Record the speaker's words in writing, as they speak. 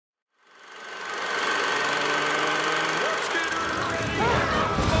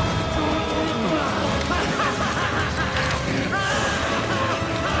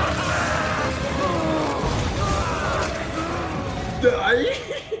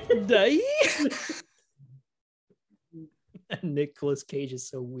Die. Nicolas Cage is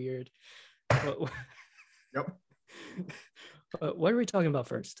so weird. Yep. What are we talking about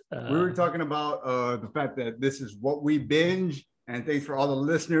first? We were talking about the fact that this is what we binge, and thanks for all the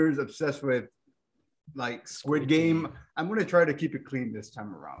listeners obsessed with like Squid Game. I'm going to try to keep it clean this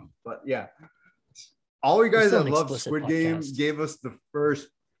time around, but yeah, all you guys that love Squid Game gave us the first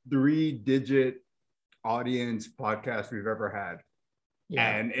 3-digit audience podcast we've ever had. Yeah.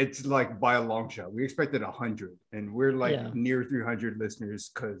 And it's like by a long shot. We expected 100, and we're like near 300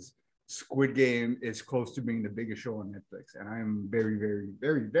 listeners because Squid Game is close to being the biggest show on Netflix, and I'm very, very,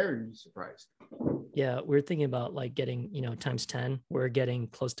 very, very surprised. Yeah, we're thinking about like getting, times 10. We're getting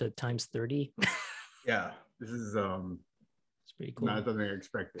close to times 30. Yeah, this is it's pretty cool. Not something I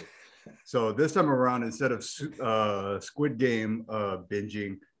expected. So this time around, instead of Squid Game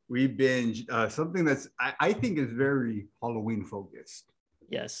binging, we binged something that's I think is very Halloween focused.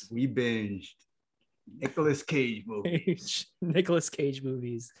 Yes, we binged Nicolas Cage movies. Nicolas Cage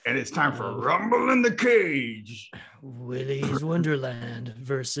movies. And it's time for Rumble in the Cage. Willy's Wonderland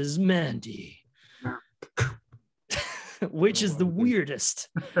versus Mandy. Which is the weirdest?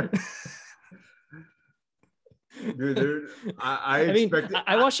 Dude,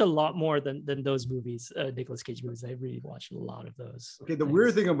 I watched a lot more than those movies, Nicolas Cage movies. I really watched a lot of those. Okay, the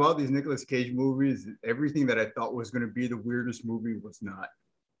weird thing about these Nicolas Cage movies, everything that I thought was going to be the weirdest movie was not.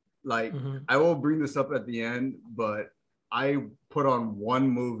 Like, I will bring this up at the end, but I put on one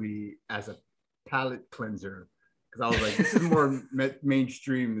movie as a palate cleanser because I was like, this is more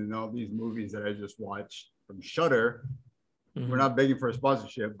mainstream than all these movies that I just watched from Shudder. We're not begging for a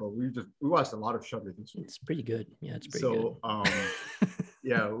sponsorship, but we watched a lot of Shudder this week. It's pretty good. Yeah, it's pretty good. So,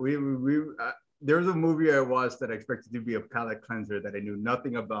 yeah, we there was a movie I watched that I expected to be a palate cleanser that I knew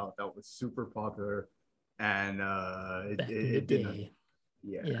nothing about that was super popular, and it didn't.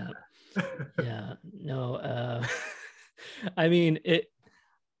 Yeah. No, I mean it.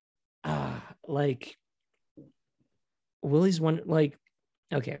 Like Willy's one. Like,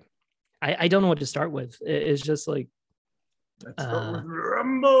 okay, I don't know what to start with. It's just like. Let's start with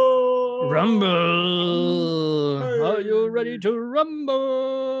Rumble. Hey. Are you ready to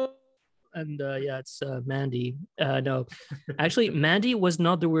rumble? And it's Mandy. No, actually, Mandy was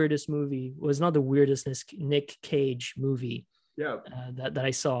not the weirdest movie. Was not the weirdest Nick Cage movie. Yeah. That I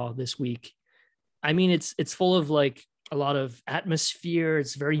saw this week. I mean, it's full of like a lot of atmosphere.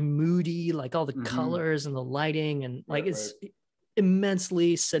 It's very moody, like all the colors and the lighting, and like it's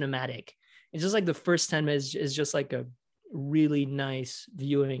immensely cinematic. It's just like the first 10 minutes is just like a really nice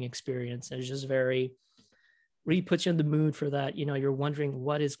viewing experience. It's just really puts you in the mood for that. You're wondering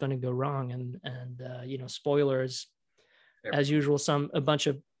what is going to go wrong, and spoilers as usual. A bunch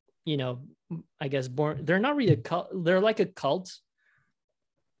of I guess they're not really a cult. They're like a cult,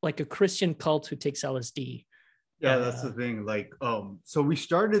 like a Christian cult who takes LSD. Yeah, that's the thing. Like, so we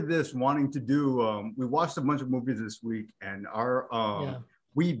started this wanting to do. We watched a bunch of movies this week, and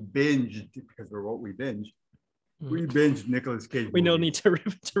we binged because we're what we binge. We binged Nicolas Cage movies. We don't need to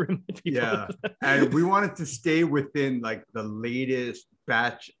remind people. Yeah, and we wanted to stay within like the latest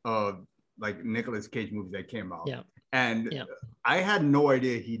batch of like Nicolas Cage movies that came out. Yeah, and I had no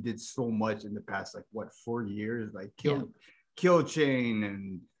idea he did so much in the past, like 4 years, like Kill Chain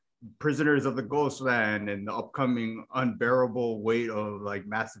and Prisoners of the Ghostland and the upcoming Unbearable Weight of like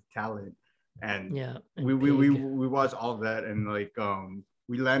Massive Talent. And we watched all of that, and like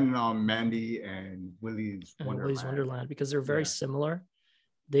we landed on Mandy and Willy's Wonderland because they're very similar.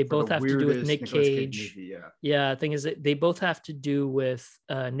 They both have to do with Nick Cage. Movie, the thing is that they both have to do with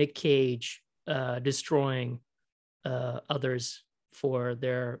Nick Cage destroying others for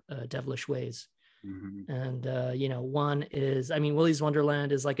their devilish ways. And one is, Willy's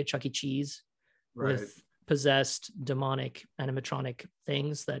Wonderland is like a Chuck E. Cheese with possessed demonic animatronic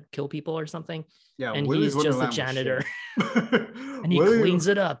things that kill people or something. Yeah, and Willy's he's just the janitor. And he cleans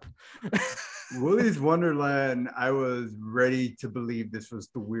it up. Willy's Wonderland, I was ready to believe this was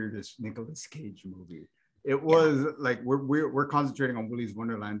the weirdest Nicolas Cage movie. It was like we're concentrating on Willy's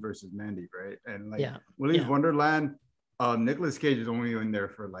Wonderland versus Mandy, right? And like Willy's Wonderland, Nicolas Cage is only in there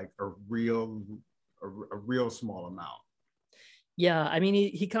for like a real small amount. Yeah, I mean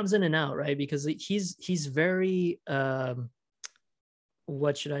he comes in and out, right? Because he's very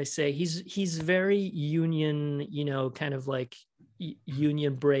what should I say? He's very union, kind of like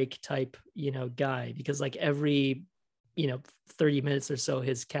union break type, guy, because like every 30 minutes or so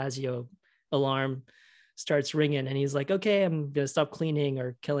his Casio alarm starts ringing and he's like, okay, I'm gonna stop cleaning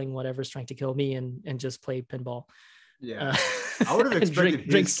or killing whatever's trying to kill me and just play pinball. Yeah, I would have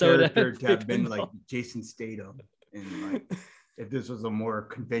expected his character to have been like Jason Statham if this was a more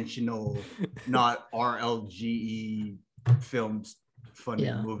conventional, not RLGE films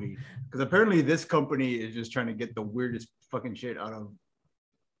funded movie. Because apparently this company is just trying to get the weirdest fucking shit out of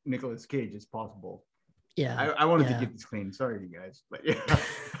Nicolas Cage as possible. Yeah. I wanted to get this clean. Sorry, you guys. But yeah.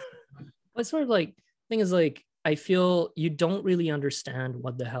 It's sort of like, thing is like, I feel you don't really understand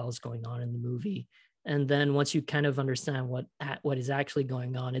what the hell is going on in the movie. And then once you kind of understand what is actually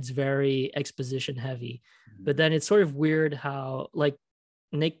going on, it's very exposition heavy. But then it's sort of weird how like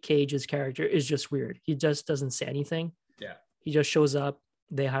Nick Cage's character is just weird. He just doesn't say anything. Yeah. He just shows up.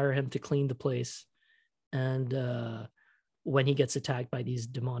 They hire him to clean the place. And when he gets attacked by these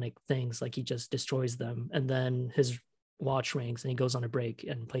demonic things, like he just destroys them. And then his watch rings and he goes on a break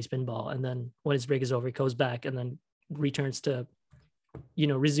and plays pinball. And then when his break is over, he goes back and then returns to,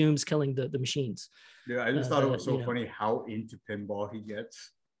 resumes killing the machines. Yeah, I just thought it was so funny how into pinball he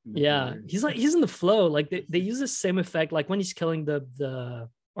gets. Yeah, he's in the flow. Like they use the same effect, like when he's killing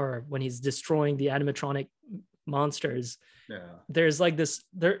or when he's destroying the animatronic monsters. Yeah, there's like this.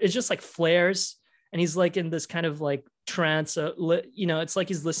 It's just like flares, and he's like in this kind of like trance. It's like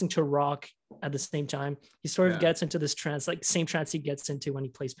he's listening to rock at the same time. He sort of gets into this trance, like same trance he gets into when he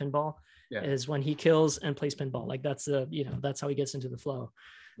plays pinball. Yeah. Is when he kills and plays pinball. Like that's that's how he gets into the flow.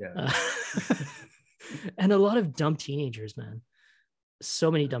 Yeah. And a lot of dumb teenagers, man.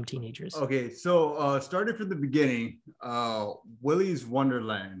 So many dumb teenagers. Okay, so starting from the beginning, Willy's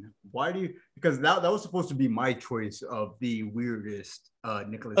Wonderland. Why do you? Because that was supposed to be my choice of the weirdest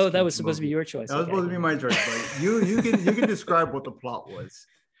Nicolas. Oh, that was supposed to be your choice. That was supposed to be my choice. But you can describe what the plot was.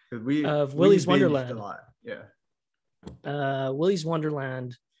 Of Willy's Wonderland. A lot. Yeah. Willy's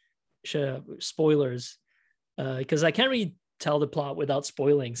Wonderland. Spoilers, because I can't really tell the plot without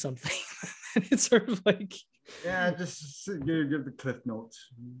spoiling something. It's sort of like just give the cliff notes.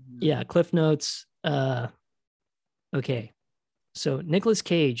 Yeah, cliff notes. Okay, so Nicolas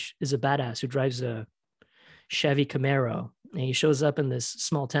Cage is a badass who drives a Chevy Camaro, and he shows up in this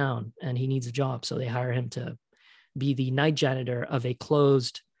small town and he needs a job, so they hire him to be the night janitor of a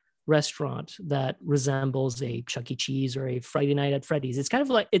closed restaurant that resembles a Chuck E. Cheese or a Friday Night at Freddy's. It's kind of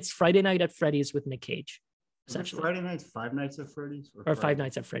like it's Friday Night at Freddy's with Nick Cage. Essentially. Friday Night, Five Nights at Freddy's, or Five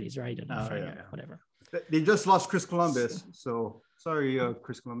Nights at Freddy's, right? Whatever. They just lost Chris Columbus, so sorry,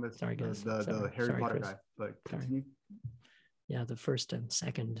 Chris Columbus. Sorry, guys. The Harry Potter Chris. Guy. But continue. Yeah, the first and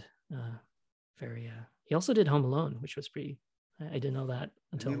second. He also did Home Alone, which was pretty. I didn't know that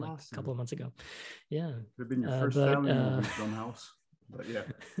until like a couple of months ago. Yeah. Could have been your first family movie, Drumhouse. But yeah,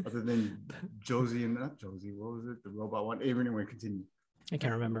 other than Josie and not Josie, what was it? The robot one. Anyway, continue. I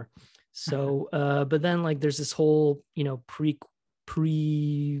can't remember. So, but then like there's this whole, prequel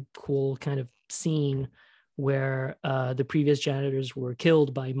kind of scene where the previous janitors were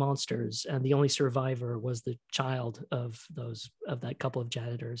killed by monsters, and the only survivor was the child of that couple of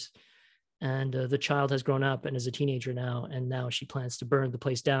janitors. And the child has grown up and is a teenager now, and now she plans to burn the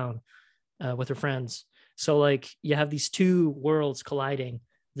place down with her friends. So like you have these two worlds colliding,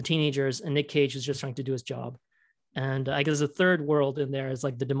 the teenagers, and Nick Cage is just trying to do his job. And I guess the third world in there is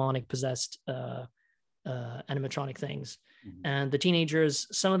like the demonic possessed animatronic things. Mm-hmm. And the teenagers,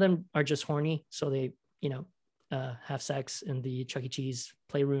 some of them are just horny. So they, have sex in the Chuck E. Cheese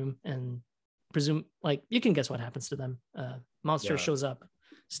playroom and presume, like, you can guess what happens to them. Monster shows up,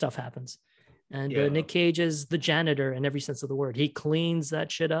 stuff happens. And Nick Cage is the janitor in every sense of the word. He cleans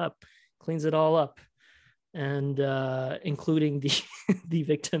that shit up, cleans it all up. And including the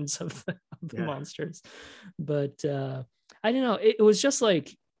victims of the monsters. But I don't know. It was just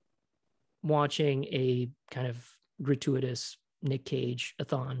like watching a kind of gratuitous Nick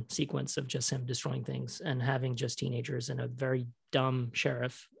Cage-a-thon sequence of just him destroying things and having just teenagers and a very dumb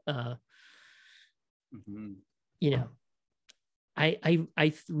sheriff. I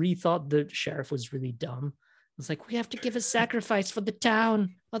rethought the sheriff was really dumb. It's like, we have to give a sacrifice for the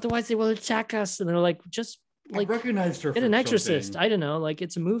town, otherwise they will attack us. And they're like, just like, I recognized her. Get an exorcist. Something. I don't know. Like,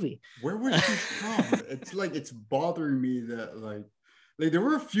 it's a movie. Where was she from? It's like, it's bothering me that like there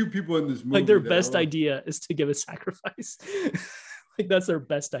were a few people in this movie. Like their best idea is to give a sacrifice. Like that's their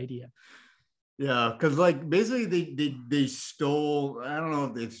best idea. Yeah, because like basically they stole. I don't know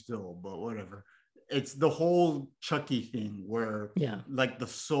if they stole, but whatever. It's the whole Chucky thing where like the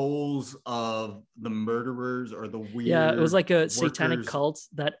souls of the murderers or the weird. Yeah, it was like a satanic cult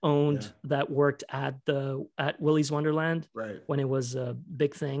that worked at Willy's Wonderland, right, when it was a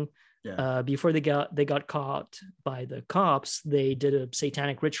big thing. Yeah. Before they got caught by the cops, they did a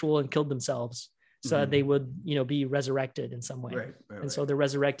satanic ritual and killed themselves so that they would, be resurrected in some way. Right. So they're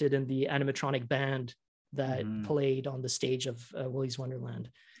resurrected in the animatronic band that played on the stage of Willy's Wonderland.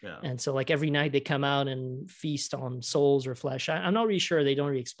 Yeah. And so like every night they come out and feast on souls or flesh. I'm not really sure. They don't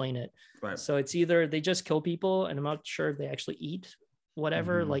really explain it. Right. So it's either they just kill people, and I'm not sure if they actually eat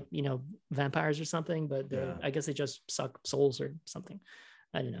whatever, like, you know, vampires or something, but I guess they just suck souls or something.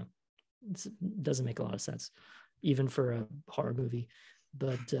 I don't know. It doesn't make a lot of sense, even for a horror movie.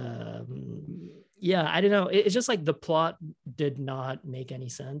 But yeah, I don't know. It's just like the plot did not make any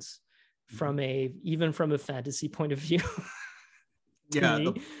sense even from a fantasy point of view. Yeah,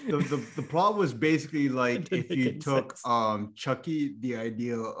 the plot was basically like if you took Chucky, the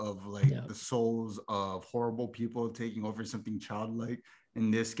idea of like the souls of horrible people taking over something childlike.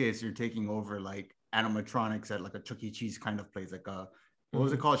 In this case, you're taking over like animatronics at like a Chuck E. Cheese kind of place, like a what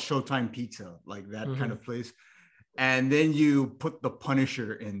was it called, Showtime Pizza, like that kind of place. And then you put the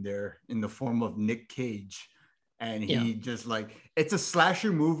Punisher in there in the form of Nick Cage. And he just like, it's a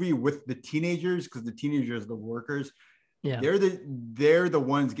slasher movie with the teenagers, because the teenagers, the workers, they're the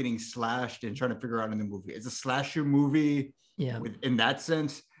ones getting slashed and trying to figure out in the movie. It's a slasher movie in that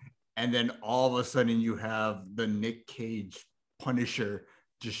sense. And then all of a sudden you have the Nick Cage Punisher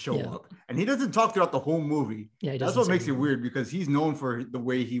just show up. And he doesn't talk throughout the whole movie. That's what makes it weird, because he's known for the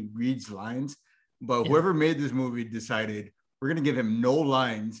way he reads lines. But whoever made this movie decided, we're going to give him no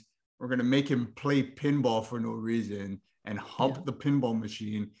lines. We're going to make him play pinball for no reason and hump the pinball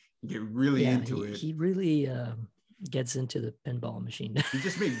machine and get really into it. He really gets into the pinball machine. He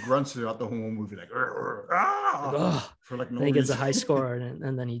just made grunts throughout the whole movie, like, for like no reason. He gets a high score,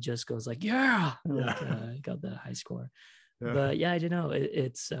 and then he just goes like, got the high score. But I don't know.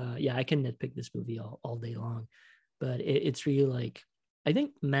 It's I can nitpick this movie all day long, but it's really like, I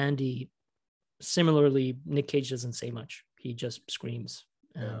think Mandy, similarly, Nick Cage doesn't say much. He just screams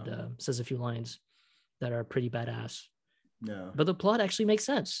and says a few lines that are pretty badass. But the plot actually makes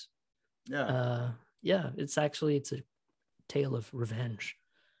sense. It's a tale of revenge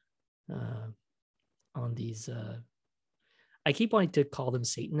on these I keep wanting to call them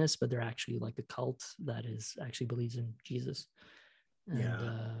Satanists, but they're actually like a cult that is actually believes in Jesus. And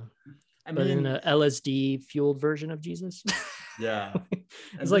but in an LSD fueled version of Jesus.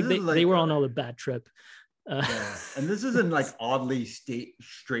 It's like they were on all a bad trip. And this isn't like oddly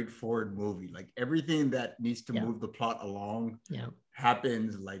straightforward movie. Like everything that needs to move the plot along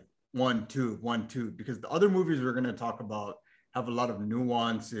happens like 1, 2, 1, 2, because the other movies we're going to talk about have a lot of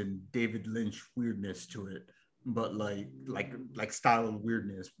nuance and David Lynch weirdness to it, but like style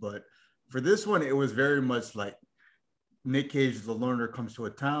weirdness. But for this one, it was very much like Nick Cage, the learner, comes to a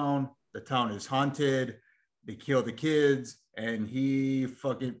town. The town is haunted. They kill the kids, and he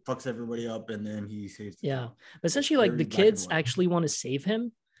fucking fucks everybody up, and then he saves the town. Essentially, like the kids actually want to save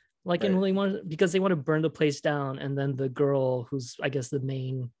him, like and really want, because they want to burn the place down, and then the girl, who's I guess the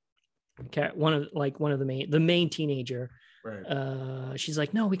main the main teenager, she's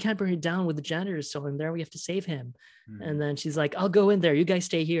like, no, we can't burn it down with the janitor still in there. We have to save him. And then she's like, I'll go in there. You guys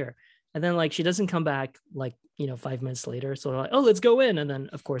stay here. And then like she doesn't come back 5 minutes later. So they're like, oh, let's go in. And then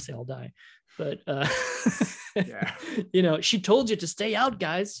of course they all die. But she told you to stay out,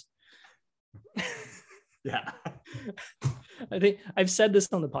 guys. I think I've said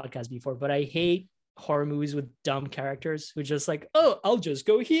this on the podcast before, but I hate horror movies with dumb characters who just like, oh, I'll just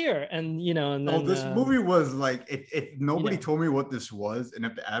go here, and and then this movie was like, if nobody told me what this was, and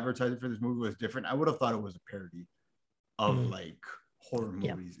if the advertising for this movie was different, I would have thought it was a parody of like horror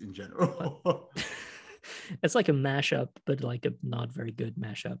movies in general. It's like a mashup, but like a not very good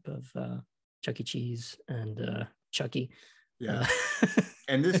mashup of Chuck E. Cheese and Chucky.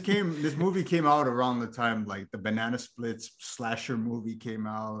 And this movie came out around the time like the Banana Splits slasher movie came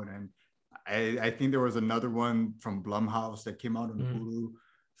out, and I think there was another one from Blumhouse that came out on Hulu.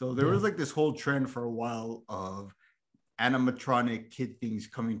 So there was like this whole trend for a while of animatronic kid things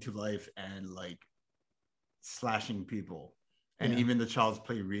coming to life and like slashing people, and even the Child's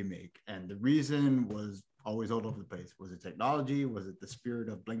Play remake. And the reason was always all over the place. Was it technology? Was it the spirit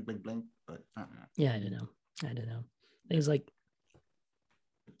of blank, blank, blank? But I don't know. I don't know. Things like,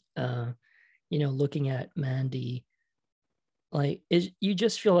 looking at Mandy, like you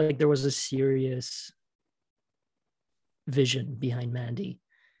just feel like there was a serious vision behind Mandy,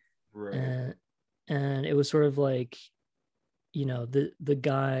 right? And it was sort of like, the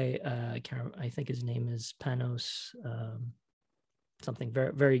guy, I think his name is Panos, something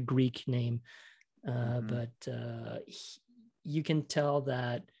very very Greek name, but you can tell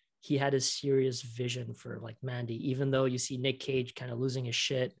that he had a serious vision for like Mandy, even though you see Nick Cage kind of losing his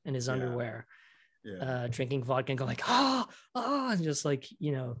shit in his underwear. Drinking vodka and go like and just like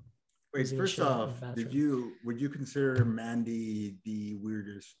Wait, first off, would you consider Mandy the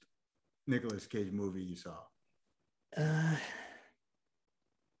weirdest Nicolas Cage movie you saw? No.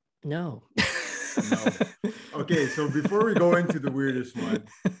 No. Okay, so before we go into the weirdest one,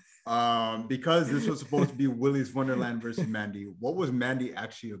 because this was supposed to be Willy's Wonderland versus Mandy, what was Mandy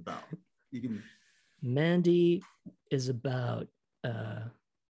actually about? You can. Mandy is about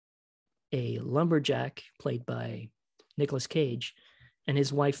a lumberjack played by Nicolas Cage and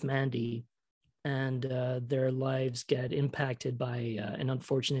his wife Mandy, and their lives get impacted by an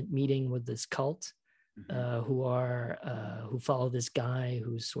unfortunate meeting with this cult, who follow this guy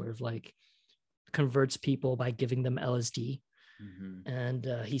who's sort of like converts people by giving them LSD. And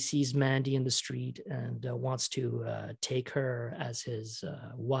he sees Mandy in the street and wants to take her as his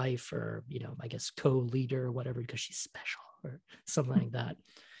wife, or I guess co-leader or whatever, because she's special or something like that.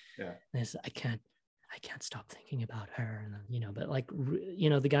 Yeah. And I can't stop thinking about her. And but like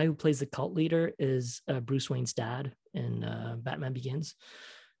the guy who plays the cult leader is Bruce Wayne's dad in Batman Begins.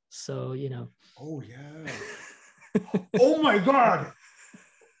 So Oh yeah. Oh my god,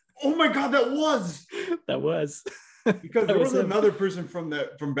 that was because there was another person from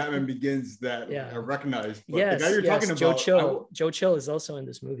Batman Begins that I recognized. But the guy you're talking about, Joe Chill is also in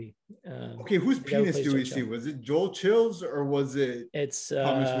this movie. Okay, whose penis do we see? Was it Joel Chill's or was it? It's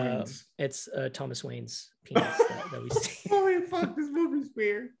Thomas Wayne's. It's Thomas Wayne's penis that we see. Holy fuck! This movie's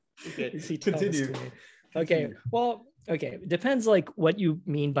weird. Okay, continue. Okay, well, okay. It depends like what you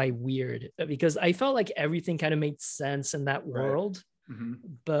mean by weird, because I felt like everything kind of made sense in that world.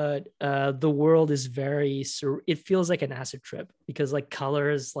 But the world is it feels like an acid trip, because like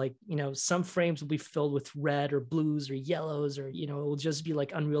colors, like some frames will be filled with red or blues or yellows, or it will just be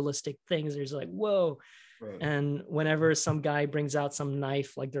like unrealistic things. There's like, whoa. Right. And whenever some guy brings out some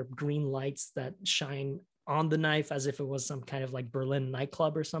knife, like there are green lights that shine on the knife as if it was some kind of like Berlin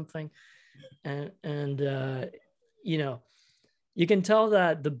nightclub or something. And you can tell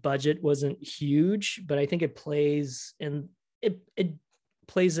that the budget wasn't huge, but I think it plays in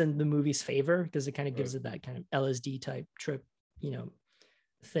the movie's favor, because it kind of gives it that kind of LSD type trip,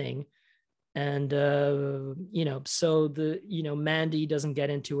 thing. And so Mandy doesn't get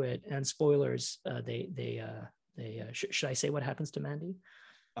into it, and spoilers, should I say what happens to Mandy?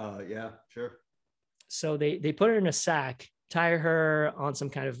 Yeah, sure. So they put her in a sack, tie her on some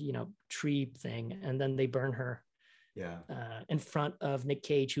kind of tree thing, and then they burn her in front of Nick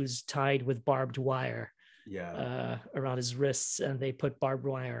Cage, who's tied with barbed wire around his wrists, and they put barbed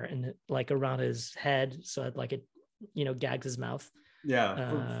wire in like around his head, so that like it gags his mouth.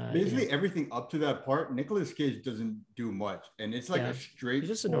 Basically everything up to that part, Nicolas Cage doesn't do much, and it's like a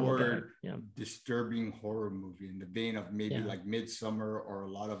straightforward disturbing horror movie in the vein of maybe like Midsummer or a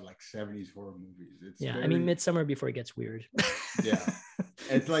lot of like 70s horror movies. It's I mean Midsummer before it gets weird.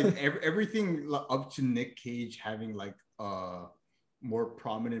 It's like everything up to Nick Cage having like more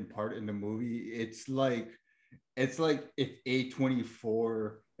prominent part in the movie. It's like if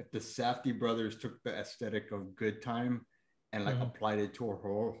A24, if the Safdie brothers took the aesthetic of Good Time and like applied it to a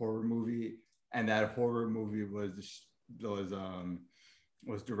horror movie, and that horror movie was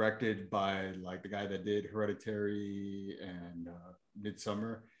directed by like the guy that did Hereditary and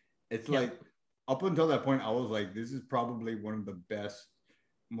Midsummer. It's like up until that point, I was like, this is probably one of the best,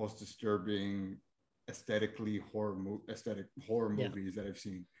 most disturbing aesthetic horror movies that I've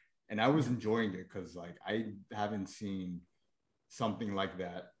seen, and I was enjoying it because like I haven't seen something like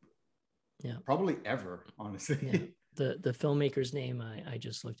that probably ever, honestly. The filmmaker's name, I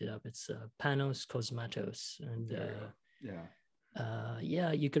just looked it up. It's Panos Cosmatos, and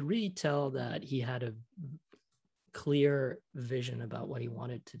you could really tell that he had a clear vision about what he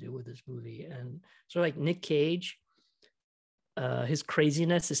wanted to do with this movie. And so like Nick Cage, his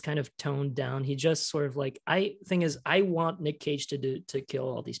craziness is kind of toned down. He just sort of like, I want Nick Cage to kill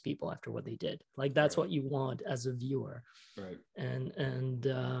all these people after what they did. Like that's what you want as a viewer, right? And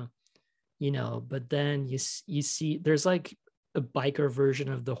but then you see there's like a biker version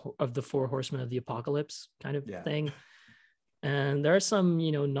of the Four Horsemen of the Apocalypse kind of thing. And there are some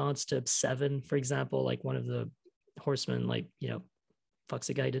nods to Seven, for example, like one of the horsemen like fucks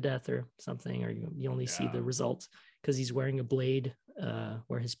a guy to death or something, or you only see the result because he's wearing a blade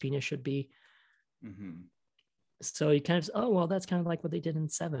where his penis should be. So you kind of that's kind of like what they did in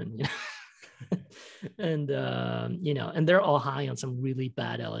Seven. And and they're all high on some really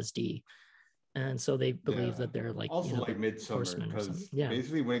bad LSD. And so they believe that they're like also like Midsummer, because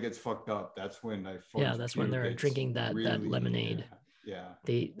basically when it gets fucked up, that's when that's when they're drinking that lemonade.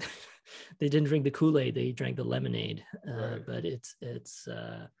 They they didn't drink the Kool-Aid, they drank the lemonade. But it's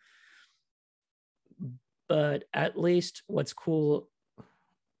but at least what's cool,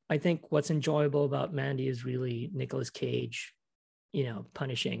 I think what's enjoyable about Mandy is really Nicolas Cage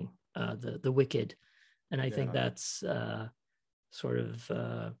punishing the Wicked, and I think that's sort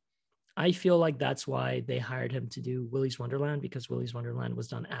of. I feel like that's why they hired him to do Willy's Wonderland, because Willy's Wonderland was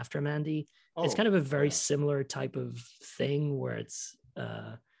done after Mandy. It's kind of a very similar type of thing where it's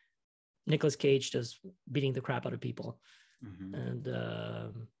Nicolas Cage just beating the crap out of people, and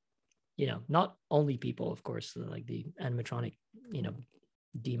not only people, of course, like the animatronic,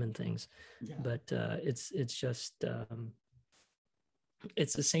 demon things, but it's just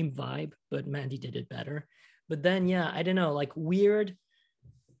it's the same vibe, but Mandy did it better. But then I don't know, like weird.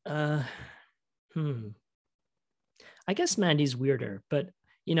 I guess Mandy's weirder, but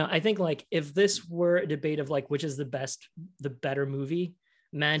I think like if this were a debate of like which is the better movie,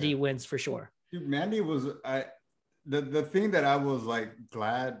 Mandy wins for sure. Dude, Mandy was the thing that I was like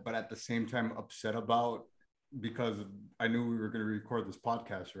glad, but at the same time upset about, because I knew we were going to record this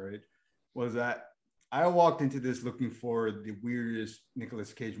podcast, right? Was that I walked into this looking for the weirdest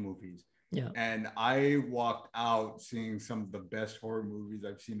Nicolas Cage movies. Yeah. And I walked out seeing some of the best horror movies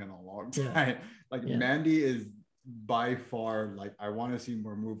I've seen in a long time. Mandy is by far, like, I want to see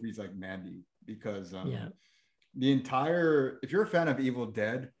more movies like Mandy, because the entire, if you're a fan of Evil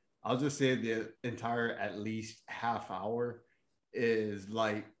Dead, I'll just say the entire at least half hour is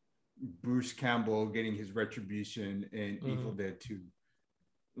like Bruce Campbell getting his retribution in Evil Dead 2.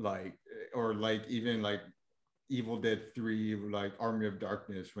 Like, or like even like Evil Dead 3, like Army of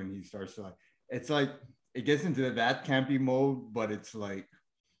Darkness, when he starts to, like, it's like it gets into that campy mode, but it's like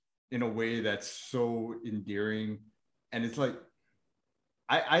in a way that's so endearing. And it's like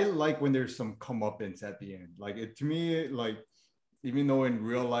I like when there's some comeuppance at the end. Like, it to me, like, even though in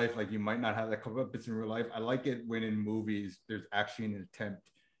real life, like, you might not have that comeuppance in real life, I like it when in movies there's actually an attempt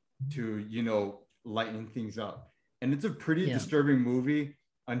to, lighten things up. And it's a pretty disturbing movie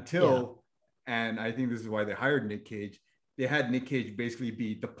until and I think this is why they hired Nick Cage. They had Nick Cage basically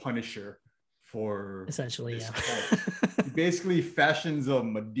be the Punisher for essentially. He basically fashions a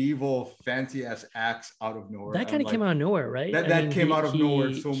medieval fancy ass axe out of nowhere. That kind of came out of nowhere, right? That came out of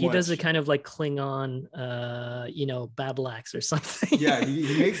nowhere so much. He does a kind of like Klingon, battle axe or something. Yeah,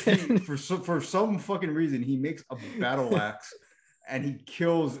 he makes for some fucking reason he makes a battle axe, and he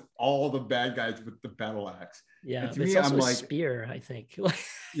kills all the bad guys with the battle axe. Yeah, to me, I'm like, a spear, I think.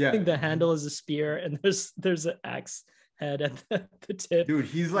 I think the handle is a spear, and there's an axe head at the tip. Dude,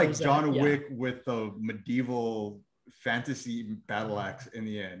 he's like John Wick with a medieval fantasy battle axe in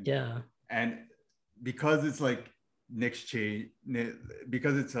the end. Yeah. And because it's like Nicolas Cage,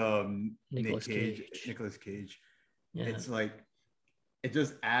 Nicolas Cage, it's like it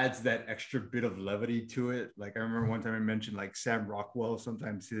just adds that extra bit of levity to it. Like, I remember one time I mentioned like Sam Rockwell,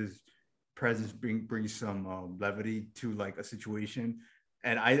 sometimes his presence brings some levity to like a situation,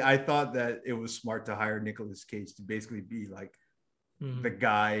 and I thought that it was smart to hire Nicolas Cage to basically be like the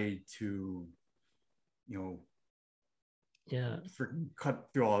guy to cut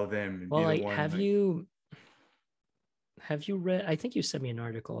through all of them. And well, like, have you read, I think you sent me an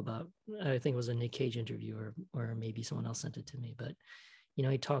article about, I think it was a Nick Cage interview, or maybe someone else sent it to me, but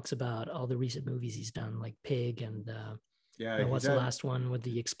he talks about all the recent movies he's done, like Pig, and what's the last one with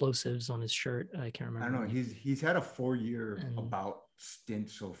the explosives on his shirt? I can't remember. I don't know. He's had a 4-year stint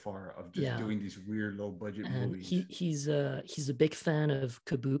so far of just doing these weird low budget movies. He's a big fan of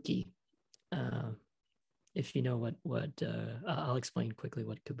kabuki. If you know what I'll explain quickly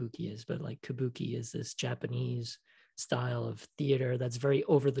what kabuki is, but like kabuki is this Japanese style of theater that's very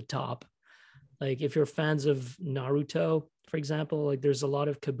over the top. Like, if you're fans of Naruto, for example, like there's a lot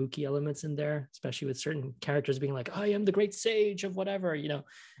of kabuki elements in there, especially with certain characters being like, I am the great sage of whatever,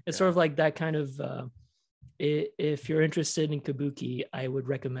 it's sort of like that kind of, if you're interested in kabuki, I would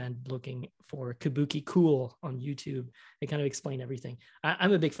recommend looking for Kabuki Cool on YouTube. They kind of explain everything.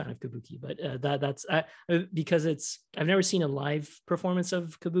 I'm a big fan of kabuki, but that's because I've never seen a live performance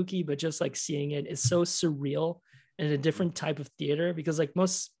of kabuki, but just like seeing it is so surreal and a different type of theater, because like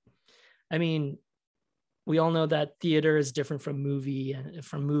we all know that theater is different from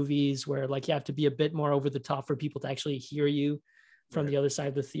movies, where like you have to be a bit more over the top for people to actually hear you from the other side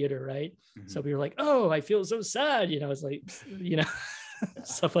of the theater, right? So we were like, oh, I feel so sad, it's like,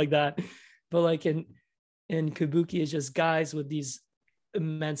 stuff like that. But like in kabuki, it's just guys with these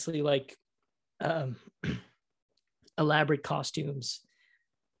immensely like elaborate costumes.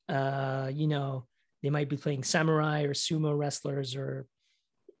 They might be playing samurai or sumo wrestlers, or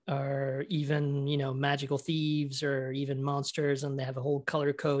even magical thieves, or even monsters, and they have a whole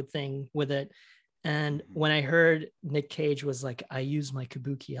color code thing with it. And when I heard Nick Cage was like, I use my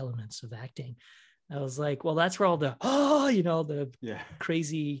kabuki elements of acting, I was like, well, that's where all the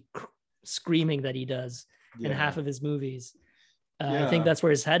crazy screaming that he does in half of his movies. I think Yeah. that's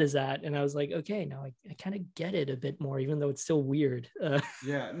where his head is at. And I was like, okay, now I kind of get it a bit more, even though it's still weird.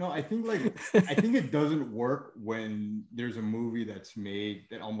 Yeah, no, I think it doesn't work when there's a movie that's made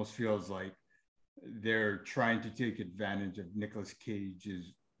that almost feels like they're trying to take advantage of Nicolas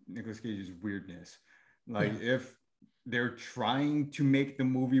Cage's weirdness. Like Yeah. if they're trying to make the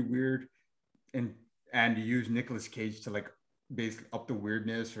movie weird and use Nicolas Cage to like basically up the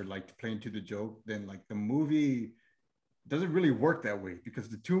weirdness or like to play into the joke, then like the movie doesn't really work that way because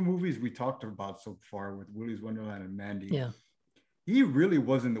the two movies we talked about so far with Willy's Wonderland and Mandy, Yeah. he really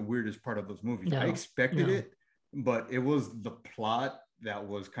wasn't the weirdest part of those movies. I No, expected no. it, but it was the plot that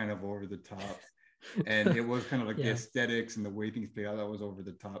was kind of over the top. And it was kind of like the Yeah. aesthetics and the way things played out that was over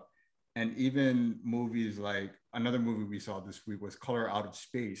the top. And even movies like another movie we saw this week was Color Out of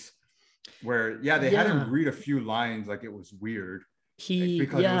Space, where they had him Yeah. read a few lines like it was weird because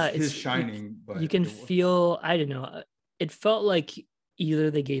it was Yeah, his it's shining, you but can it was feel, I don't know, it felt like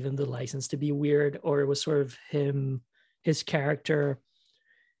either they gave him the license to be weird or it was sort of his character,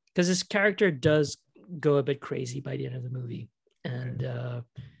 because his character does go a bit crazy by the end of the movie. And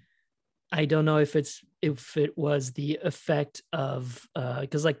I don't know if it was the effect of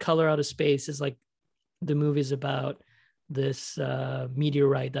because like Color Out of Space is like the movie's about this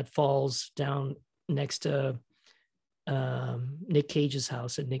meteorite that falls down next to Nick Cage's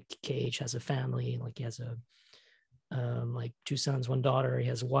house, and Nick Cage has a family, like he has a like two sons, one daughter. He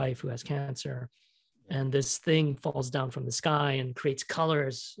has a wife who has cancer, and this thing falls down from the sky and creates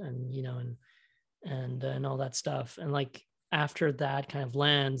colors, and and all that stuff. And like after that kind of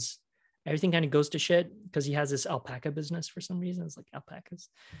lands, everything kind of goes to shit because he has this alpaca business for some reason. It's like alpacas.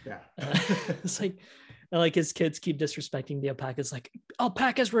 yeah. It's like his kids keep disrespecting the alpacas. Like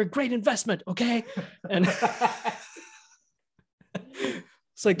alpacas were a great investment, okay? And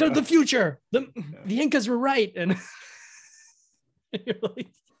it's like they're the future. The Incas were right, and you're like,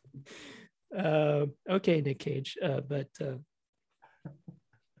 okay, Nick Cage, but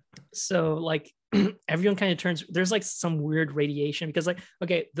so like everyone kind of turns, there's like some weird radiation because like,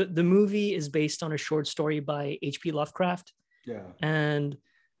 okay, the movie is based on a short story by H.P. Lovecraft. Yeah. And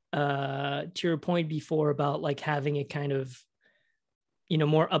to your point before about like having a kind of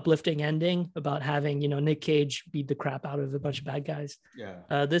more uplifting ending about having Nick Cage beat the crap out of a bunch of bad guys.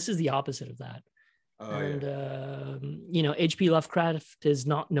 Yeah. This is the opposite of that. And yeah. H.P. Lovecraft is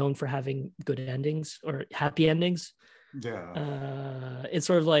not known for having good endings or happy endings. Yeah. It's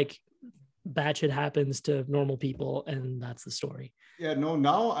sort of like bad shit happens to normal people, and that's the story. Yeah, no,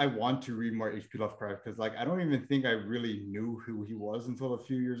 now I want to read more H.P. Lovecraft because like I don't even think I really knew who he was until a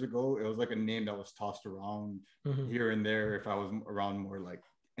few years ago. It was like a name that was tossed around here and there if I was around more like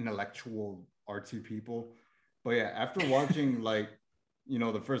intellectual artsy people. But yeah, after watching like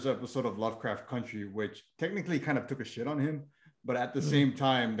the first episode of Lovecraft Country, which technically kind of took a shit on him, but at the same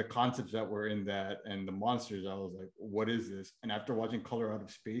time the concepts that were in that and the monsters, I was like, what is this? And after watching Color Out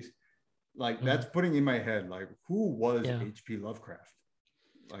of Space, like that's putting in my head like who was H.P. Lovecraft?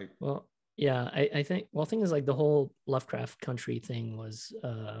 Like, well, yeah, I think, well, thing is like the whole Lovecraft Country thing was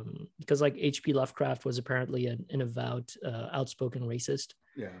because like H.P. Lovecraft was apparently an avowed outspoken racist.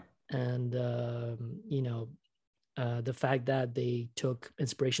 Yeah. And the fact that they took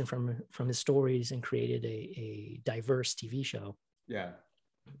inspiration from his stories and created a diverse TV show. Yeah.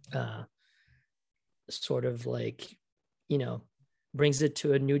 Sort of like, brings it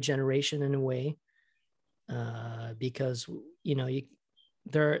to a new generation in a way, because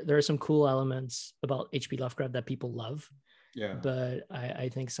there are some cool elements about H.P. Lovecraft that people love. Yeah. But I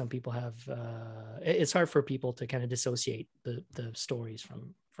think some people have it's hard for people to kind of dissociate the stories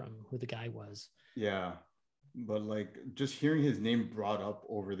from who the guy was. Yeah. But like just hearing his name brought up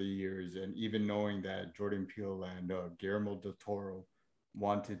over the years, and even knowing that Jordan Peele and Guillermo del Toro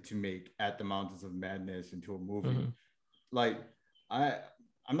wanted to make At the Mountains of Madness into a movie, like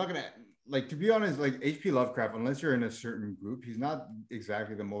I'm not gonna, like, to be honest, like H.P. Lovecraft, unless you're in a certain group, he's not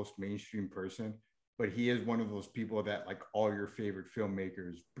exactly the most mainstream person, but he is one of those people that like all your favorite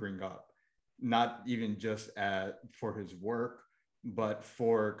filmmakers bring up, not even just for his work, but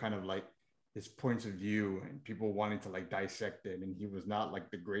for kind of like his points of view and people wanting to like dissect it. And he was not like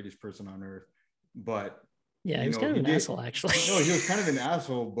the greatest person on earth, but yeah, he was kind of an asshole, actually. No, he was kind of an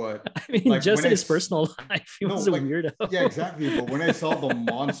asshole, but I mean, like, just in his personal life, he was a weirdo. Yeah, exactly. But when I saw the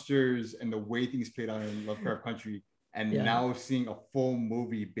monsters and the way things played out in Lovecraft Country, and now seeing a full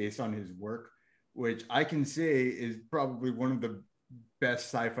movie based on his work, which I can say is probably one of the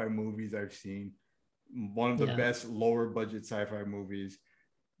best sci-fi movies I've seen, one of the best lower budget sci-fi movies.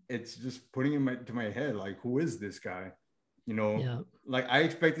 It's just putting to my head, like, who is this guy? Like I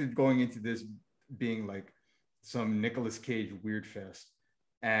expected going into this being like some Nicolas Cage weird fest,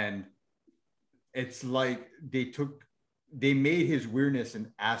 and it's like they made his weirdness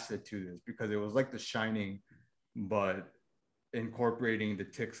an asset to this, because it was like The Shining, but incorporating the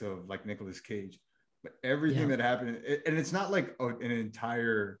tics of like Nicolas Cage. But everything that happened, and it's not like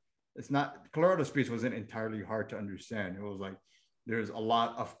it's not, Colorado Space wasn't entirely hard to understand. It was like there's a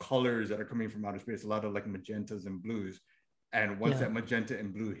lot of colors that are coming from outer space, a lot of like magentas and blues. And once that magenta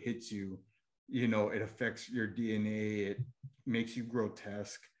and blue hits you, you know, it affects your DNA, it makes you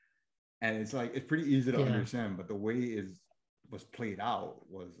grotesque. And it's like, it's pretty easy to understand, but the way it was played out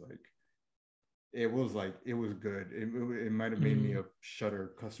was like, it was good. It might have made me a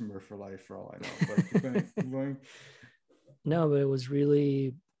Shutter customer for life, for all I know. But keep going. No, but it was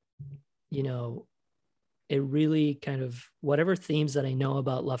really, you know, it really kind of, whatever themes that I know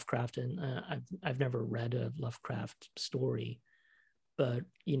about Lovecraft, and I've never read a Lovecraft story, but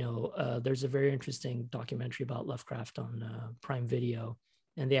you know, there's a very interesting documentary about Lovecraft on Prime Video,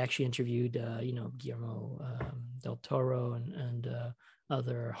 and they actually interviewed you know, Guillermo del Toro and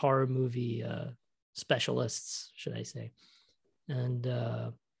other horror movie specialists, should I say. And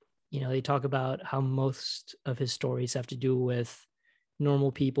you know, they talk about how most of his stories have to do with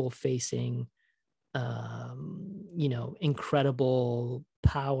normal people facing you know, incredible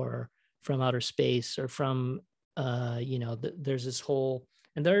power from outer space, or from you know, there's this whole,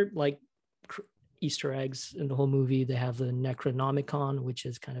 and they're like Easter eggs in the whole movie. They have the Necronomicon, which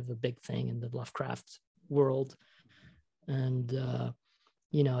is kind of a big thing in the Lovecraft world. And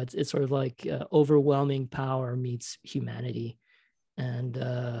you know, it's sort of like overwhelming power meets humanity, and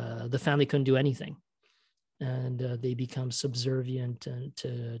the family couldn't do anything, and they become subservient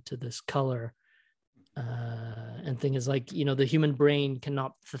to this color. And thing is, like, you know, the human brain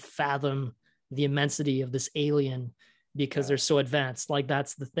cannot fathom the immensity of this alien because they're so advanced. Like,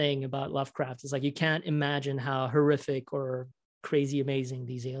 that's the thing about Lovecraft. It's like, you can't imagine how horrific or crazy amazing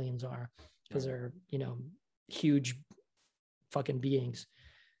these aliens are, because they're, you know, huge fucking beings.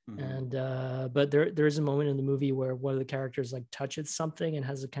 And but there is a moment in the movie where one of the characters like touches something and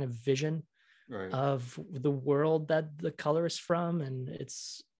has a kind of vision of the world that the color is from, and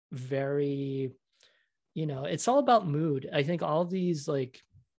it's very, you know, it's all about mood. I think all these, like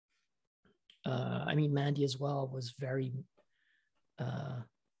I mean, Mandy as well was very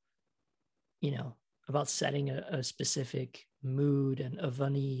you know, about setting a specific mood and of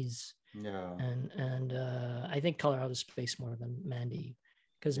unease. And I think Color Out of Space more than Mandy,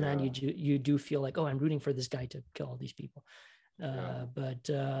 because Mandy, you do feel like, oh, I'm rooting for this guy to kill all these people. But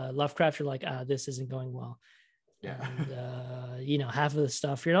Lovecraft, you're like, this isn't going well. And you know, half of the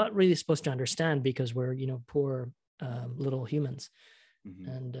stuff you're not really supposed to understand, because we're, you know, poor little humans.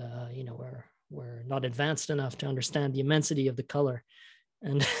 And you know, we're not advanced enough to understand the immensity of the color.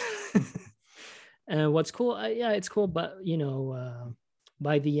 And and what's cool, it's cool, but you know,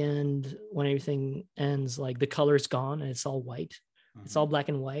 by the end, when everything ends, like the color's gone and it's all white, it's all black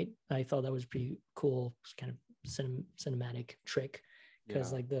and white. I thought that was pretty cool, kind of cinematic trick,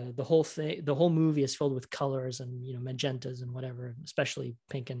 because like the whole thing, the whole movie is filled with colors and, you know, magentas and whatever, especially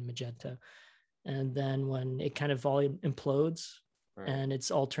pink and magenta. And then when it kind of all implodes and it's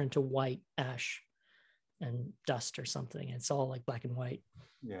all turned to white ash and dust or something, it's all like black and white.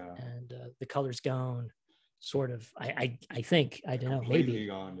 And the color's gone, sort of. I think, I don't know, maybe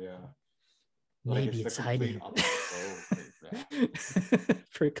gone, maybe like it's hiding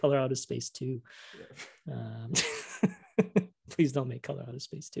for Color Out of Space 2. Please don't make Color Out of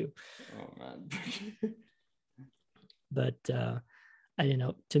Space 2. Oh man. But I don't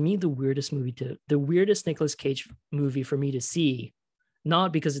know, to me, the weirdest Nicolas Cage movie for me to see,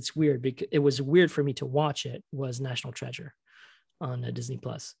 not because it's weird, because it was weird for me to watch it, was National Treasure on Disney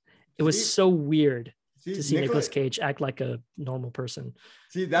Plus. It was so weird to see Nicolas Cage act like a normal person.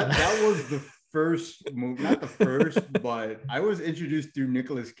 See, that was the first movie, not the first, but I was introduced through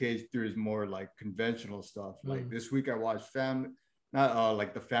Nicolas Cage through his more like conventional stuff. Like this week I watched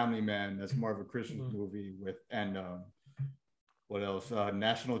like The Family Man. That's more of a Christmas movie with, and what else?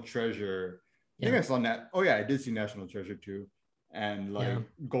 National Treasure. I think I saw that. Oh yeah, I did see National Treasure too. And like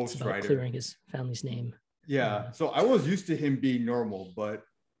Ghost Rider, clearing his family's name. So I was used to him being normal, but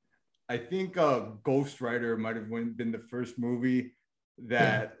I think Ghost Rider might have been the first movie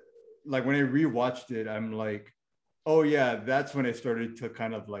that, like, when I rewatched it, I'm like, oh yeah, that's when I started to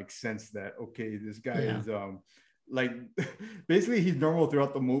kind of like sense that, okay, this guy is like, basically he's normal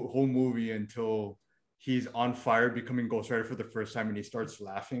throughout the whole movie until he's on fire becoming Ghost Rider for the first time, and he starts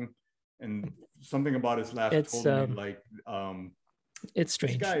laughing, and something about his laugh told me like it's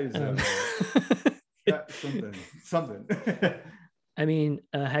strange. This guy is something. I mean,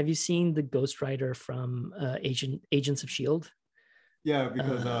 have you seen the Ghost Rider from Agents of Shield? Yeah,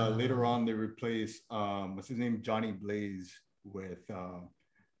 because later on they replaced what's his name, Johnny Blaze with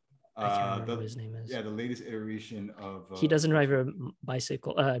I can't remember the what his name is. yeah, the latest iteration of He doesn't drive a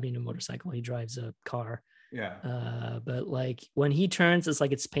bicycle. I mean, a motorcycle. He drives a car. yeah. But like when he turns, it's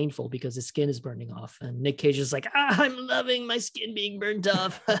like it's painful because his skin is burning off, and Nick Cage is like, I'm loving my skin being burnt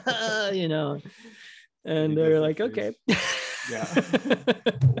off, you know. And they're like, okay, yeah,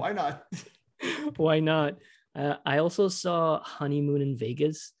 why not? Why not? I also saw Honeymoon in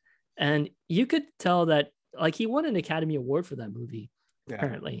Vegas, and you could tell that like he won an Academy Award for that movie,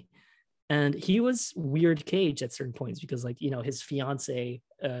 apparently. And he was weird Cage at certain points because, like, you know, his fiance,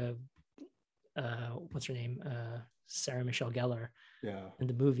 what's her name, Sarah Michelle Gellar, in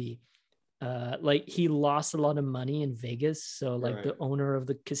the movie, like he lost a lot of money in Vegas, so like the owner of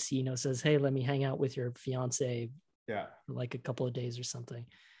the casino says, "Hey, let me hang out with your fiance, for like a couple of days or something."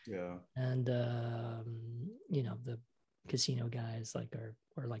 Yeah, and you know, the casino guys like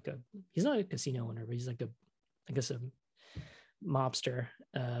or like he's not a casino owner, but he's like I guess a mobster,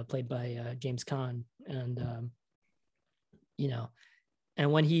 played by James Caan, and you know,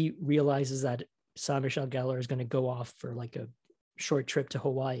 and when he realizes that Sarah Michelle Gellar is going to go off for like a short trip to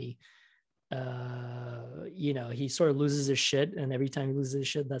Hawaii, you know, he sort of loses his shit, and every time he loses his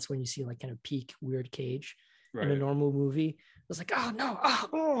shit, that's when you see like kind of peak weird Cage. In a normal movie, it's like, oh no,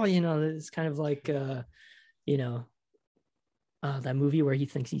 oh, you know, it's kind of like you know, that movie where he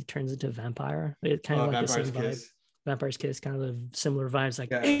thinks he turns into a vampire. It's kind of like the same vibe. Vampire's Kiss, kind of similar vibes,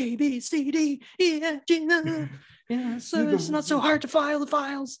 like A, B, C, D, E, F, G, yeah, so it's not so hard to file the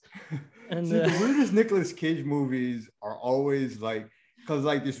files. And see, the weirdest Nicolas Cage movies are always like, because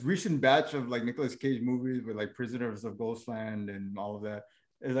like this recent batch of like Nicolas Cage movies with like Prisoners of Ghostland and all of that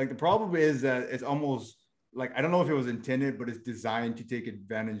is like, the problem is that it's almost like, I don't know if it was intended, but it's designed to take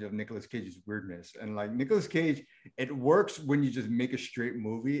advantage of Nicolas Cage's weirdness. And like Nicolas Cage, it works when you just make a straight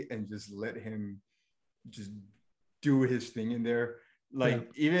movie and just let him just do his thing in there. Like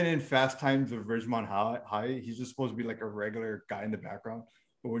even in Fast Times of Ridgemont High, he's just supposed to be like a regular guy in the background.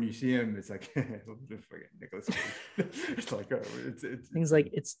 But when you see him, it's like Nicolas Cage. It's like it's things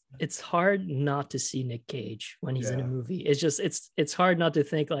like it's hard not to see Nick Cage when he's in a movie. It's just it's hard not to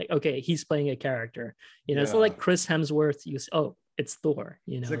think like, okay, he's playing a character. You know, it's not like Chris Hemsworth. It's Thor.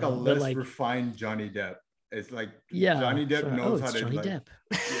 You know, it's like a less refined Johnny Depp. It's like Johnny Depp knows how to Johnny Depp.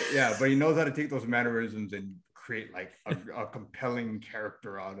 But he knows how to take those mannerisms and create like a compelling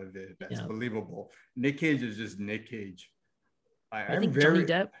character out of it that's believable. Nick Cage is just Nick Cage. I think Johnny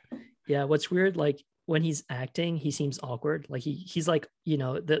Depp, what's weird, like when he's acting, he seems awkward. Like he's like, you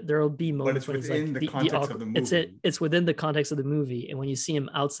know, there'll be moments when he's like the context of the movie. It's within the context of the movie, and when you see him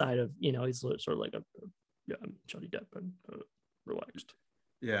outside of, you know, he's sort of like I'm Johnny Depp, I'm relaxed.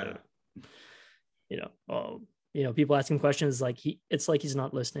 You know, people asking questions like it's like he's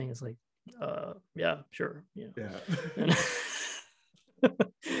not listening. It's like, yeah, sure,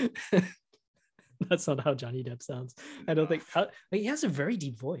 That's not how Johnny Depp sounds. I don't think he has a very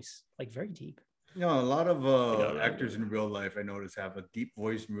deep voice, like very deep. You know, a lot of actors in real life, I notice, have a deep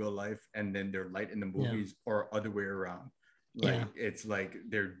voice in real life, and then they're light in the movies, or other way around. Like it's like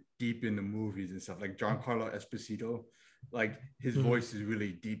they're deep in the movies and stuff. Like Giancarlo Esposito, like his voice is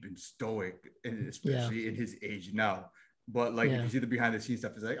really deep and stoic, and especially in his age now. But like if you see the behind the scenes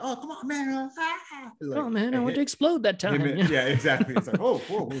stuff, it's like, oh come on, man, like, oh man, I want to explode that time. Exactly. It's like, oh,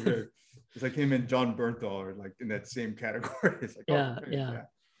 whoa, okay. It's like him and John Bernthal are like in that same category. It's like,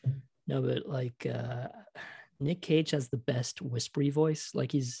 no, but like Nick Cage has the best whispery voice.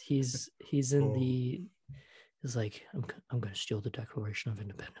 Like he's in the, he's like, I'm gonna steal the Declaration of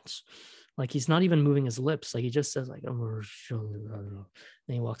Independence. Like he's not even moving his lips. Like he just says like, I'm gonna steal it, I don't know.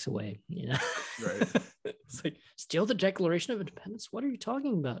 And he walks away, you know. Right. It's like, steal the Declaration of Independence. What are you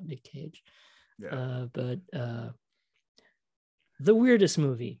talking about, Nick Cage? But the weirdest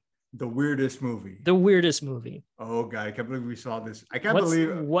movie. The weirdest movie. Oh God, I can't believe we saw this. I can't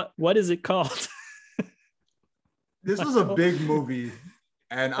believe what is it called? This was a big movie,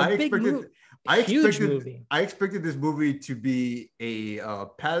 and I expected this movie to be a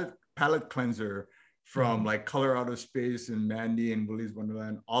palate cleanser from like Color Out of Space and Mandy and Willy's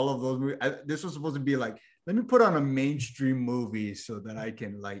Wonderland. All of those movies. This was supposed to be like, let me put on a mainstream movie so that I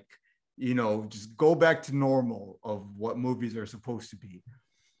can like, you know, just go back to normal of what movies are supposed to be.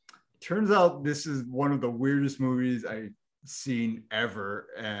 Turns out this is one of the weirdest movies I've seen ever.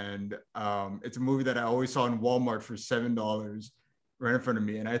 And it's a movie that I always saw in Walmart for $7 right in front of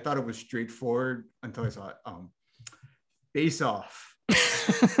me. And I thought it was straightforward until I saw it. Face Off.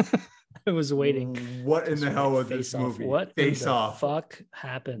 I was waiting. What in the hell was this Face Off. movie? What Face in the Off. fuck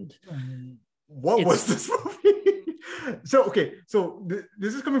happened? What was this movie? So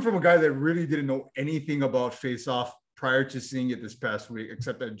this is coming from a guy that really didn't know anything about Face Off prior to seeing it this past week,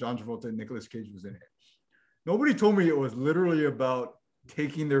 except that John Travolta and Nicolas Cage was in it. Nobody told me it was literally about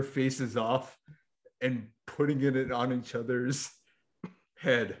taking their faces off and putting it on each other's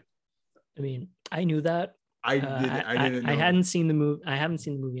head. I mean, I knew that. I didn't know. I hadn't seen the movie. I haven't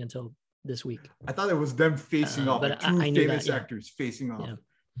seen the movie until this week. I thought it was them facing off, but like two famous that, actors facing off. Yeah.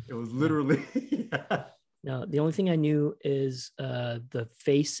 It was literally. Yeah. No, the only thing I knew is the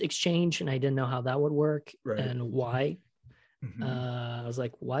face exchange, and I didn't know how that would work and why. Mm-hmm. I was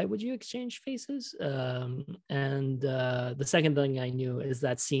like, why would you exchange faces? And the second thing I knew is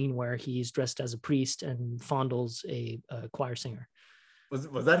that scene where he's dressed as a priest and fondles a choir singer.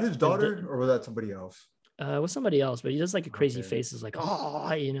 Was that his daughter or was that somebody else? It was somebody else, but he does like a crazy face. It's like,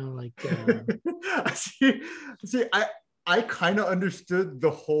 oh, you know, like. See, I kind of understood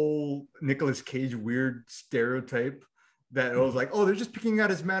the whole Nicolas Cage weird stereotype that it was like, oh, they're just picking out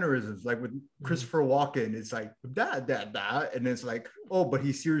his mannerisms. Like with Christopher Walken, it's like that. And it's like, oh, but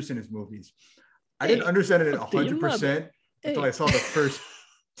he's serious in his movies. I didn't understand it 100% until I saw the first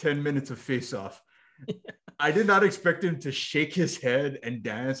 10 minutes of Face Off. I did not expect him to shake his head and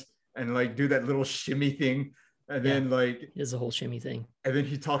dance and like do that little shimmy thing. And then like there's a whole shimmy thing. And then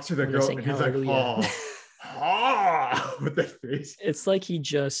he talks to the girl and he's like, oh, with that face. It's like he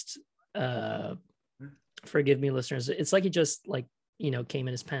just forgive me, listeners. It's like he just like, you know, came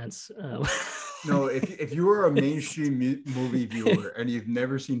in his pants. No, if you are a mainstream movie viewer and you've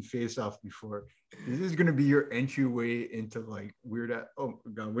never seen Face Off before, this is going to be your entryway into like weird. Oh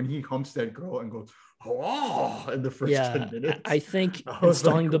God, when he humps that girl and goes, oh, in the first 10 minutes. I think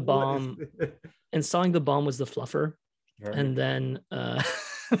installing the bomb was the fluffer. Right. And then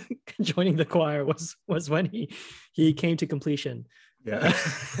joining the choir was when he came to completion. Yeah.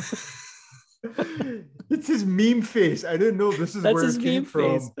 It's his meme face. I didn't know this is where it came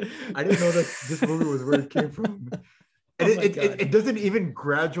from. I didn't know that this movie was where it came from. And it doesn't even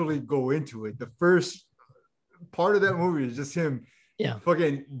gradually go into it. The first part of that movie is just him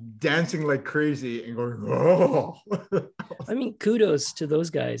fucking dancing like crazy and going, oh. I mean, kudos to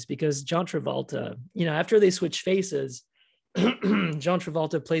those guys because John Travolta, you know, after they switch faces, John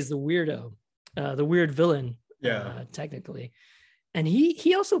Travolta plays the weirdo, the weird villain, technically. And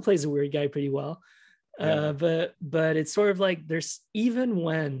he also plays a weird guy pretty well. But it's sort of like there's even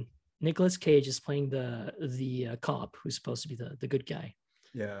when Nicolas Cage is playing the cop who's supposed to be the good guy.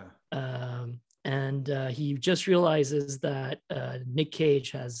 Yeah. And he just realizes that Nick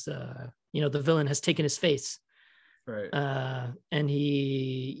Cage has, you know, the villain has taken his face. Right. And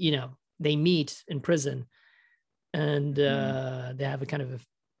he, you know, they meet in prison and they have a kind of a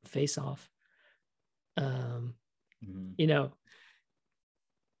face off. You know,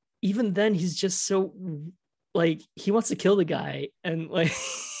 even then he's just so like he wants to kill the guy and like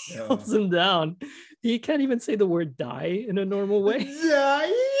holds him down. He can't even say the word die in a normal way.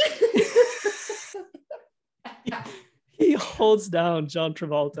 Die. He holds down John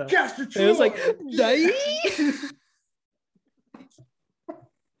Travolta. It was like die.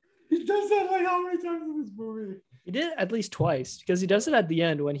 He does that like how many times in this movie? He did it at least twice because he does it at the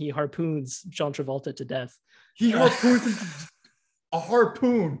end when he harpoons John Travolta to death. He harpoons a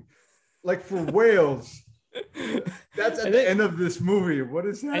harpoon like for whales. That's at the end of this movie. What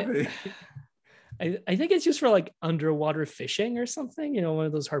is happening? I think it's just for like underwater fishing or something, you know, one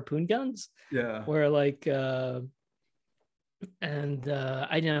of those harpoon guns. Yeah. Where like I don't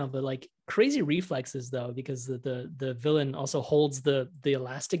know, but like crazy reflexes though, because the villain also holds the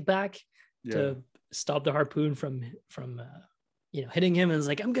elastic back to stop the harpoon from you know, hitting him, and is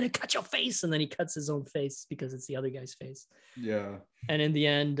like, I'm gonna cut your face, and then he cuts his own face because it's the other guy's face. Yeah. And in the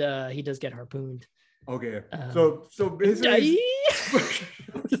end, he does get harpooned. Okay. So basically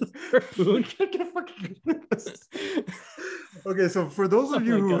harpoon. Okay, so for those of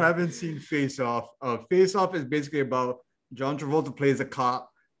you who haven't seen Face Off, Face Off is basically about John Travolta plays a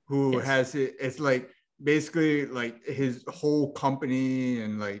cop who has it's like basically like his whole company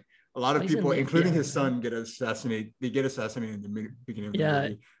and like a lot of people, including his son, get assassinated. They get assassinated in the beginning of the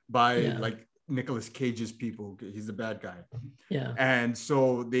movie by like Nicolas Cage's people. He's the bad guy. Yeah. And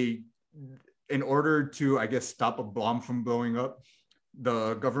so they, in order to, I guess, stop a bomb from blowing up,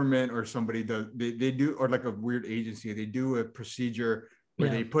 the government or somebody does, they do, or like a weird agency, they do a procedure where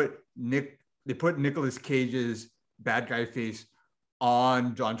they put Nicolas Cage's bad guy face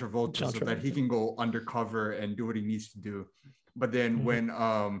on John Travolta so that he can go undercover and do what he needs to do. But then when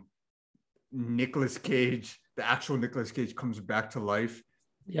Nicolas Cage, the actual Nicolas Cage, comes back to life,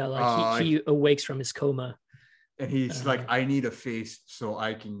 Yeah, like Uh, he awakes from his coma. and he's like, Uh, I need a face so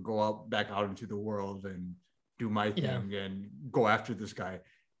I can go out back out into the world and do my yeah, thing and go after this guy.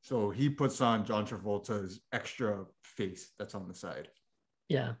 So he puts on John Travolta's extra face that's on the side.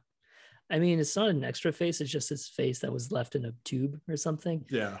 yeah. I mean, it's not an extra face; it's just his face that was left in a tube or something.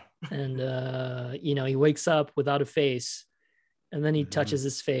 Yeah. And he wakes up without a face, and then he Mm-hmm. touches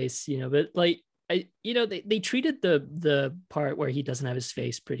his face. But like they treated the part where he doesn't have his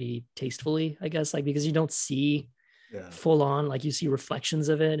face pretty tastefully, I guess, like because you don't see Yeah. full on, like you see reflections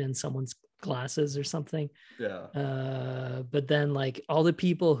of it in someone's glasses or something. Yeah. But then like all the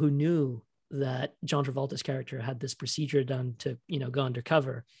people who knew that John Travolta's character had this procedure done to go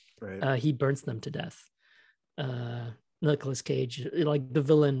undercover, Right. he burns them to death. Nicolas Cage, like the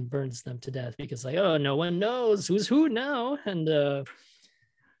villain, burns them to death because like, oh, no one knows who's who now. And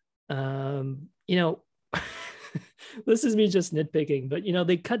you know this is me just nitpicking, but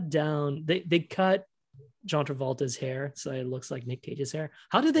they cut John Travolta's hair so it looks like Nick Cage's hair.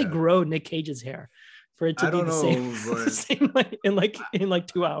 How did they Yeah. grow Nick Cage's hair for it to I be don't the know, same, but the same in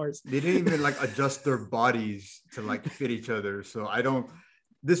 2 hours? they didn't even like adjust their bodies to like fit each other. So I don't.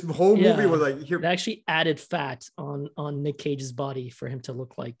 This whole movie Yeah, was like they here. actually added fat on Nick Cage's body for him to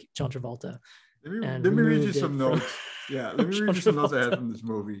look like John Travolta, and Let me read you removed some it from, notes. Yeah, let from me John read you some notes I had Travolta. from this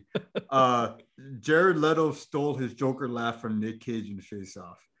movie. Uh, Jared Leto stole his Joker laugh from Nick Cage in Face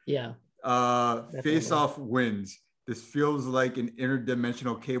Off. Yeah, Face definitely. Off wins. This feels like an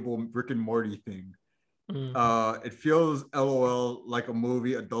interdimensional cable Rick and Morty thing. Mm. It feels LOL like a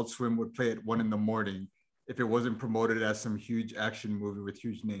movie Adult Swim would play at 1 a.m. if it wasn't promoted as some huge action movie with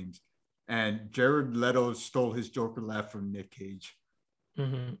huge names. And Jared Leto stole his Joker laugh from Nick Cage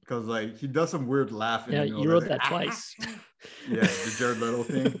Mm-hmm. because like he does some weird laugh in Yeah, the middle. you That's wrote like, that twice. yeah, the Jared Leto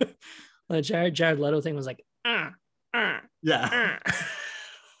thing. The Jared Leto thing was like, ah. Yeah.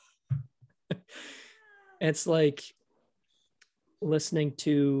 It's like listening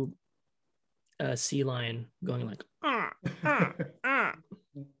to a sea lion going like,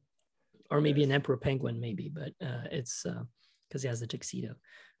 or maybe an emperor penguin, maybe, but it's because he has the tuxedo.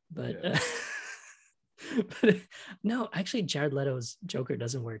 But, Yeah. but no, actually, Jared Leto's Joker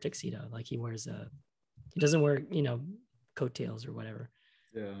doesn't wear a tuxedo. Like he doesn't wear, coattails or whatever.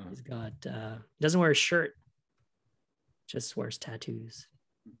 Yeah. He's got, he doesn't wear a shirt, just wears tattoos.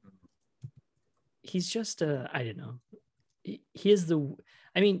 He's just, I don't know. He is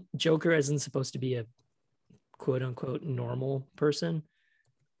Joker isn't supposed to be a quote unquote normal person,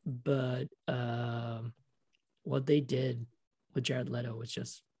 but what they did with Jared Leto was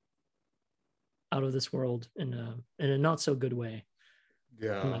just out of this world in a not so good way.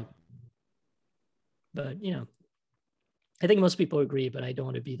 Yeah. But I think most people agree, but I don't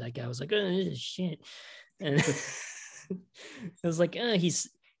want to be that guy. I was like, oh, this is shit. And it was like,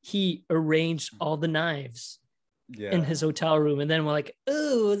 he arranged all the knives in his hotel room, and then we're like,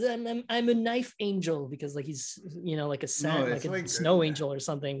 oh, I'm a knife angel because like he's like a snow angel or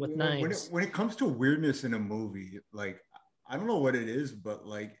something with knives. When it comes to weirdness in a movie, like I don't know what it is, but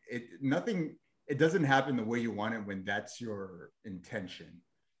like it doesn't happen the way you want it when that's your intention.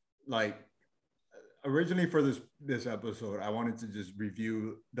 Like originally for this episode, I wanted to just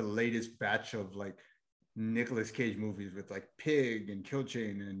review the latest batch of like Nicolas Cage movies with like Pig and Kill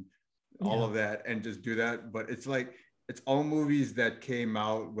Chain and all of that, and just do that. But it's like it's all movies that came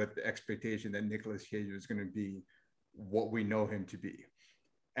out with the expectation that Nicolas Cage was going to be what we know him to be.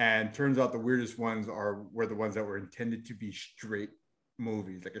 And turns out the weirdest ones were the ones that were intended to be straight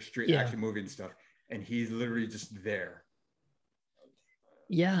movies, like a straight action movie and stuff. And he's literally just there.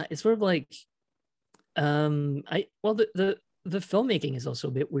 Yeah, it's sort of like the filmmaking is also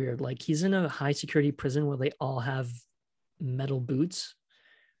a bit weird. Like he's in a high security prison where they all have metal boots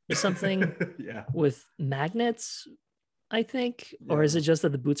or something with magnets, I think. Or is it just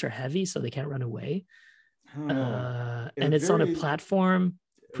that the boots are heavy so they can't run away? And it's on a platform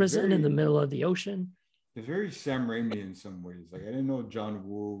prison in the middle of the ocean. It's very Sam Raimi in some ways. Like I didn't know John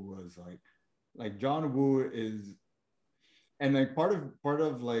Woo was like John Woo is, and like part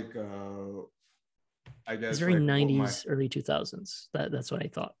of like I guess it's very like 90s, early 2000s. That's what I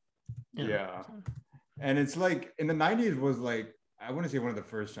thought. Yeah. And it's like in the 90s was like, I wouldn't say one of the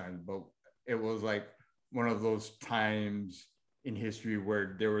first times, but it was like one of those times in history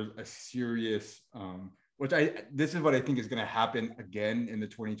where there was a serious this is what I think is going to happen again in the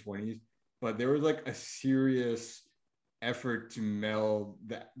 2020s, but there was like a serious effort to meld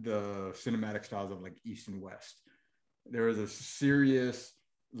the cinematic styles of like East and West. There was a serious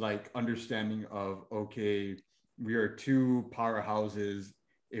like understanding of, okay, we are two powerhouses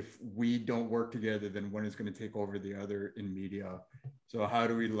if we don't work together, then one is going to take over the other in media. So how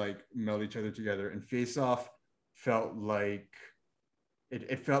do we like meld each other together? And Face Off felt like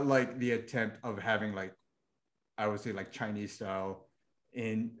it felt like the attempt of having like, I would say like Chinese style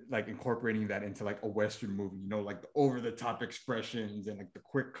in like incorporating that into like a Western movie, you know, like the over the top expressions and like the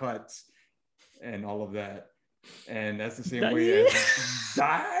quick cuts and all of that. And that's the same way as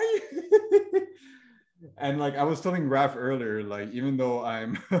die. And like I was telling Raph earlier, like even though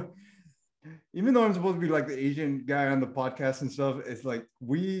I'm supposed to be like the Asian guy on the podcast and stuff, it's like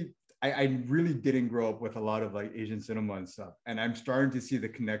I really didn't grow up with a lot of like Asian cinema and stuff. And I'm starting to see the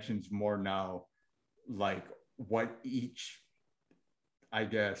connections more now, like what each, I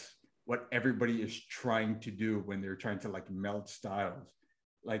guess, what everybody is trying to do when they're trying to like meld styles.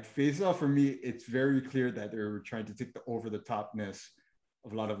 Like Face Off for me, it's very clear that they were trying to take the over the topness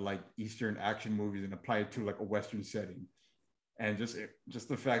of a lot of like Eastern action movies and apply it to like a Western setting. And just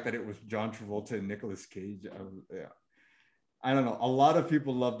the fact that it was John Travolta and Nicolas Cage, yeah. I don't know. A lot of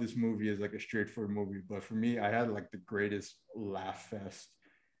people love this movie as like a straightforward movie, but for me, I had like the greatest laugh fest.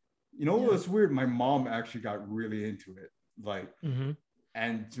 You know what's weird? My mom actually got really into it. Like,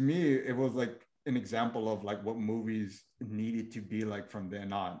 and to me, it was like an example of like what movies needed to be like from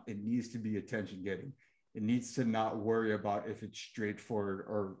then on. It needs to be attention getting. It needs to not worry about if it's straightforward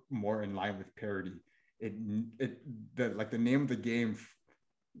or more in line with parody. The name of the game,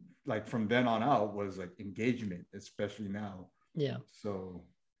 like from then on out, was like engagement, especially now. Yeah. So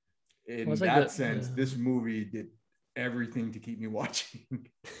in like that sense, this movie did everything to keep me watching.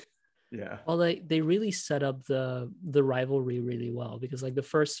 Yeah. Well, they really set up the rivalry really well, because like the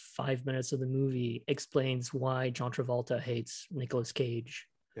first 5 minutes of the movie explains why John Travolta hates Nicolas Cage.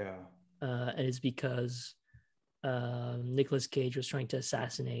 Yeah. And it's because Nicolas Cage was trying to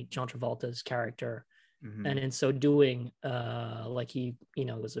assassinate John Travolta's character. And in so doing, like he,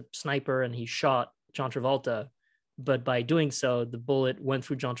 was a sniper and he shot John Travolta. But by doing so, the bullet went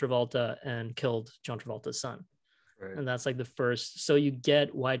through John Travolta and killed John Travolta's son. Right. And that's like the first. So you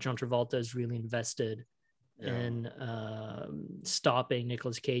get why John Travolta is really invested in stopping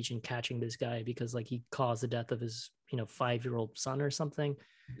Nicolas Cage and catching this guy, because like he caused the death of his 5-year-old son or something.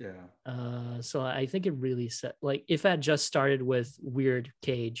 Yeah. So I think it really set, like, if that just started with weird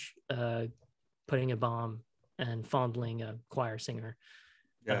Cage putting a bomb and fondling a choir singer,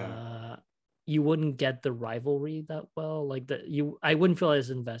 you wouldn't get the rivalry that well. Like I wouldn't feel as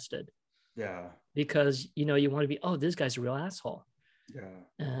invested. Yeah. Because you want to be, oh, this guy's a real asshole. Yeah.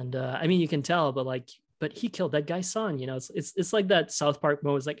 And I mean, you can tell, but he killed that guy's son. It's like that South Park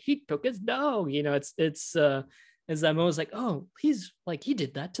moment. It's like he took his dog. It's that moment. It's like, oh, he's like, he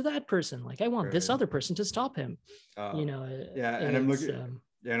did that to that person. Like, I want this other person to stop him. Yeah. And I'm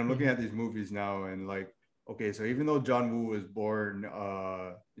looking at these movies now, and like, okay, so even though John Woo was born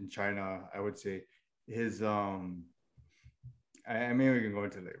in China, I would say his I mean, we can go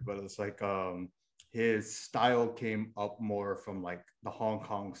into it later, but it's like his style came up more from like the Hong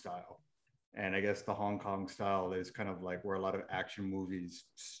Kong style. And I guess the Hong Kong style is kind of like where a lot of action movies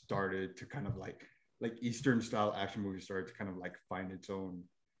started to kind of like Eastern style action movies started to kind of like find its own,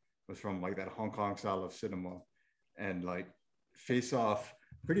 was from like that Hong Kong style of cinema. And like Face Off,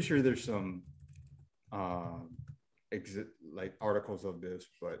 pretty sure there's some like articles of this,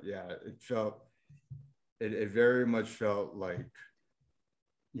 but yeah, it very much felt like,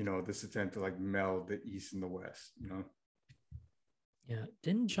 this attempt to like meld the East and the West, Yeah.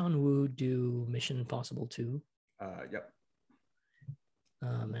 Didn't John Woo do Mission Impossible 2? Yep.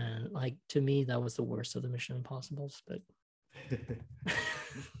 Oh man, like to me that was the worst of the Mission Impossibles, but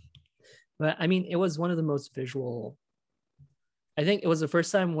but I mean, it was one of the most visual. I think it was the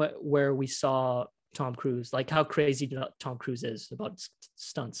first time where we saw Tom Cruise, like how crazy Tom Cruise is about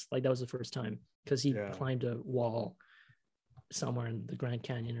stunts. Like that was the first time, because he climbed a wall somewhere in the Grand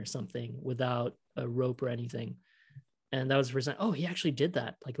Canyon or something without a rope or anything. And that was the first time, oh, he actually did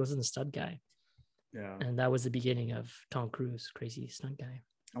that. Like, it wasn't a stunt guy. Yeah. And that was the beginning of Tom Cruise, crazy stunt guy.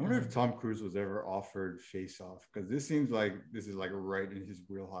 I wonder if Tom Cruise was ever offered Face Off, because this seems like this is like right in his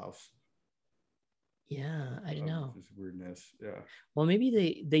wheelhouse. Yeah, I don't know. This weirdness. Yeah. Well,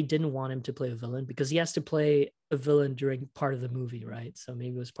 maybe they didn't want him to play a villain, because he has to play a villain during part of the movie, right? So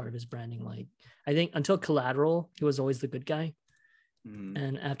maybe it was part of his branding. Like, I think until Collateral, he was always the good guy. Mm-hmm.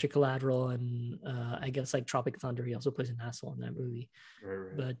 And after Collateral and I guess like Tropic Thunder, he also plays an asshole in that movie.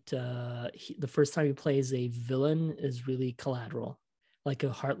 Right. But the first time he plays a villain is really Collateral, like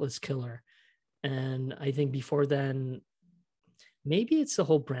a heartless killer. And I think before then, maybe it's the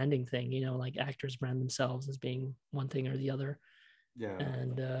whole branding thing, like actors brand themselves as being one thing or the other. Yeah.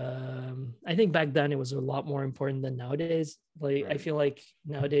 And I think back then it was a lot more important than nowadays. Like I Right. feel like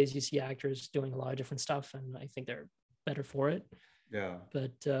nowadays you see actors doing a lot of different stuff, and I think they're better for it. Yeah.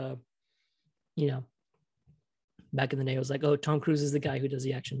 But you know, back in the day, it was like, oh, Tom Cruise is the guy who does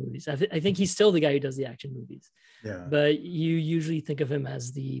the action movies. I think he's still the guy who does the action movies, Yeah. but you usually think of him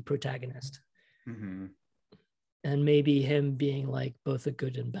as the protagonist. Mm-hmm. And maybe him being like both a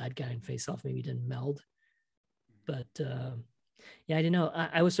good and bad guy in Face Off maybe didn't meld. But yeah, I don't know.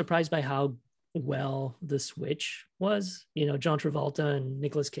 I was surprised by how well the switch was. You know, John Travolta and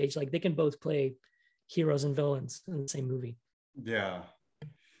Nicolas Cage, like they can both play heroes and villains in the same movie. Yeah.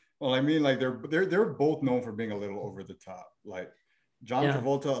 Well, I mean, like they're both known for being a little over the top. Like John Yeah.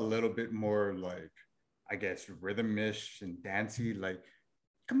 Travolta, a little bit more like, I guess, rhythmish and dancey. Like,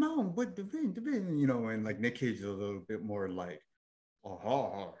 come on, what the wind, you know, and like Nick Cage is a little bit more like,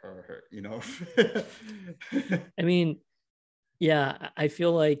 oh, you know. I mean, yeah, I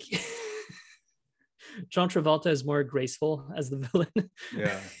feel like John Travolta is more graceful as the villain.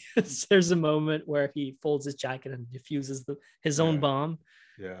 Yeah. There's a moment where he folds his jacket and diffuses his own bomb.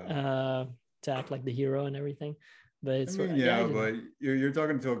 Yeah. To act like the hero and everything. But it's I mean, yeah, but you're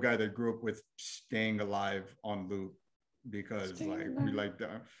talking to a guy that grew up with Staying Alive on loop because we like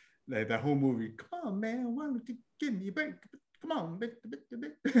that whole movie. Come on, man, why don't you give me a break? Come on, like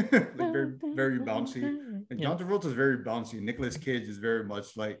very bouncy. Like John Travolta is very bouncy. Nicolas Cage is very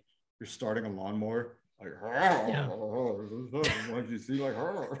much like you're starting a lawnmower. Like, what you see, like,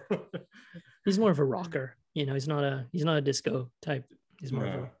 he's more of a rocker. You know, he's not a disco type. He's more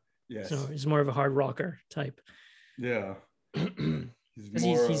of a so he's more of a hard rocker type. Yeah.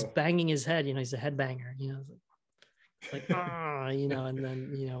 He's banging his head, you know, he's a headbanger, you know, like you know, and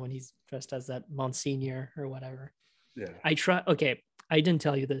then, you know, when he's dressed as that Monsignor or whatever. Yeah. I didn't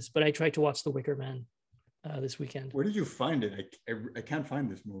tell you this, but I tried to watch The Wicker Man this weekend. Where did you find it? I can't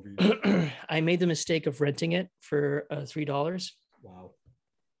find this movie. I made the mistake of renting it for $3. Wow.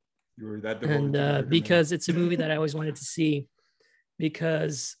 You were that devoted. And because it's a movie that I always wanted to see,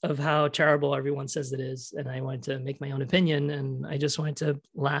 because of how terrible everyone says it is, and I wanted to make my own opinion, and I just wanted to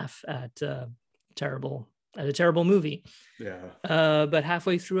laugh at a terrible movie. Yeah. But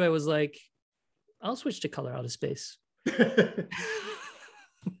halfway through, I was like, I'll switch to Color Out of Space. The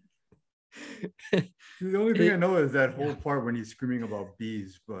only thing I know is that whole part when he's screaming about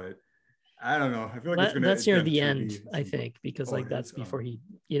bees, but I don't know. I feel like that's near the end, I think, because that's before he,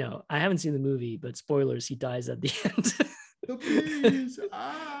 you know, I haven't seen the movie, but spoilers, he dies at the end.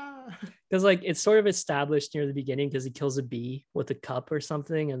 Because like it's sort of established near the beginning because he kills a bee with a cup or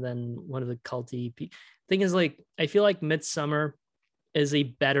something, and then one of the culty thing is, like, I feel like Midsummer is a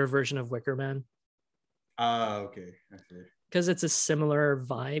better version of Wicker Man. Okay, I see. Because it's a similar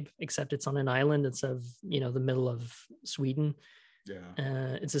vibe, except it's on an island instead of, you know, the middle of Sweden. Yeah.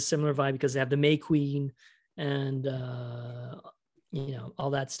 It's a similar vibe because they have the May Queen and you know,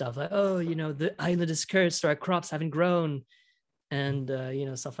 all that stuff, like, oh, you know, the island is cursed, our crops haven't grown, and you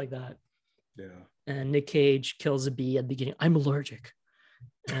know, stuff like that. Yeah. And Nick Cage kills a bee at the beginning. I'm allergic.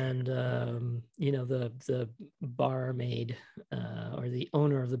 And you know, the barmaid or the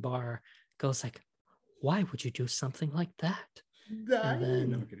owner of the bar goes like, why would you do something like that? Die. And then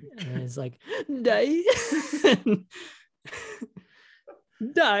No, and it's like, die.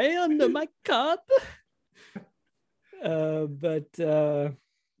 Die under my cup. But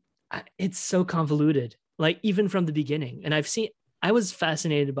it's so convoluted, like even from the beginning. And I was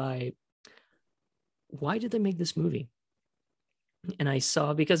fascinated by, why did they make this movie? And I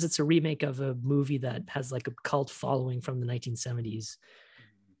saw, because it's a remake of a movie that has like a cult following from the 1970s,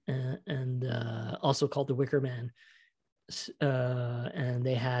 and also called The Wicker Man. And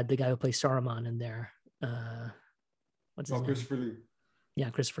they had the guy who plays Saruman in there. What's his name? Christopher Lee. Yeah,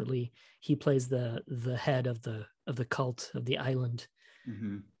 Christopher Lee. He plays the head of the cult of the island,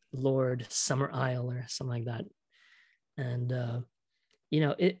 Lord Summer Isle or something like that. And you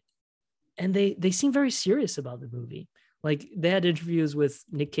know, and they seem very serious about the movie. Like, they had interviews with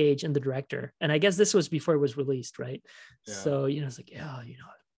Nick Cage and the director, and I guess this was before it was released, right? Yeah. So, you know, it's like, yeah, you know,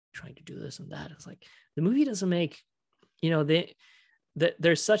 trying to do this and that. It's like, the movie doesn't make, you know,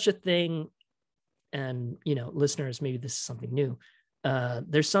 there's such a thing, and, you know, listeners, maybe this is something new.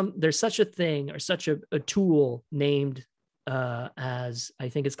 There's such a thing, or such a tool named as, I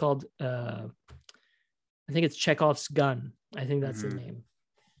think it's called, I think it's Chekhov's gun. I think that's the name.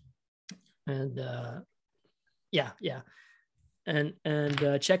 And yeah.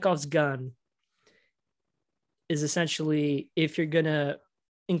 And Chekhov's gun is essentially, if you're gonna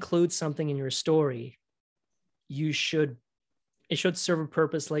include something in your story, it should serve a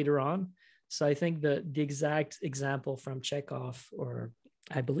purpose later on. So I think the exact example from Chekhov, or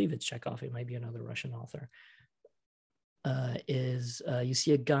I believe it's Chekhov, it might be another Russian author, is you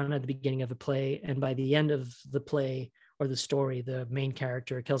see a gun at the beginning of a play, and by the end of the play or the story, the main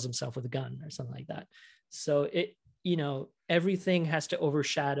character kills himself with a gun or something like that. So it, everything has to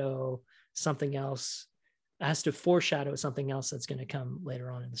overshadow something else, has to foreshadow something else that's going to come later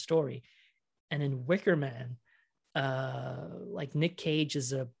on in the story. And in Wicker Man, like Nick Cage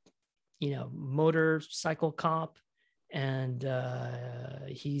is a motorcycle cop, and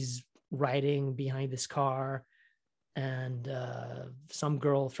he's riding behind this car, and some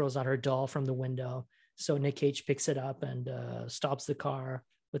girl throws out her doll from the window. So Nick Cage picks it up and stops the car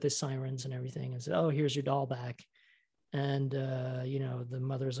with his sirens and everything and says, "Oh, here's your doll back." And the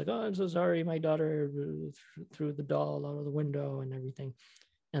mother's like, "Oh, I'm so sorry, my daughter threw the doll out of the window and everything."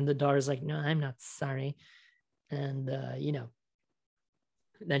 And the daughter's like, "No, I'm not sorry." And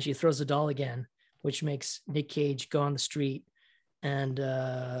then she throws the doll again, which makes Nick Cage go on the street, and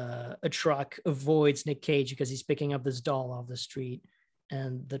a truck avoids Nick Cage because he's picking up this doll off the street.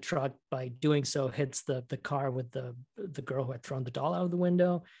 And the truck, by doing so, hits the car with the girl who had thrown the doll out of the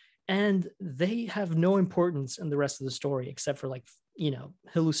window. And they have no importance in the rest of the story, except for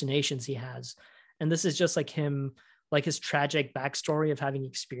hallucinations he has. And this is just like him, like his tragic backstory of having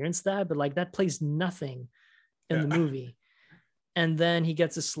experienced that, but like that plays nothing in the movie. And then he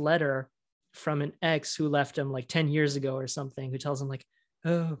gets this letter from an ex who left him like 10 years ago or something, who tells him like,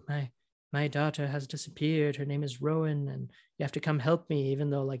 "Oh, my daughter has disappeared. Her name is Rowan, and you have to come help me," even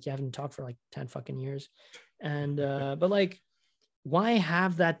though like you haven't talked for like 10 fucking years. And but like, why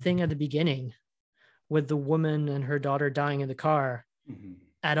have that thing at the beginning with the woman and her daughter dying in the car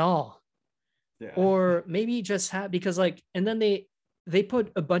at all? Yeah. Or maybe just have, because like, and then they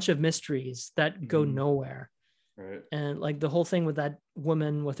put a bunch of mysteries that go nowhere. Right. And like the whole thing with that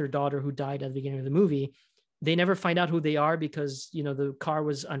woman with her daughter who died at the beginning of the movie, they never find out who they are because, the car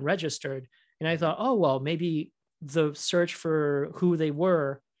was unregistered. And I thought, oh, well, maybe the search for who they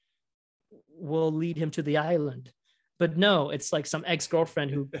were will lead him to the island. But no, it's like some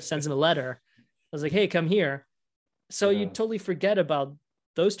ex-girlfriend who sends him a letter. I was like, "Hey, come here." So you totally forget about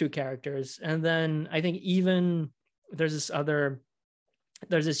those two characters. And then I think even there's this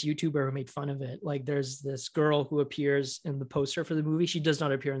YouTuber who made fun of it. Like there's this girl who appears in the poster for the movie. She does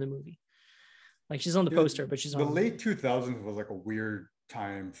not appear in the movie. Like she's on the poster, but she's on the late 2000s was like a weird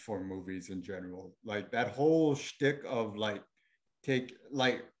time for movies in general. Like that whole shtick of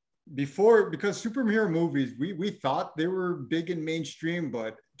because superhero movies, we thought they were big and mainstream,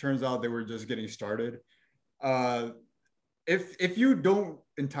 but turns out they were just getting started. If you don't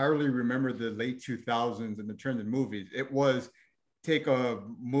entirely remember the late 2000s and the trend in movies, it was take a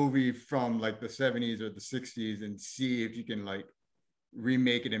movie from like the 70s or the 60s and see if you can like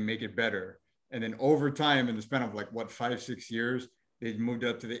remake it and make it better. And then over time, in the span of like 5-6 years, they moved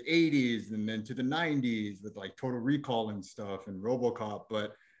up to the 80s and then to the 90s with like Total Recall and stuff and RoboCop.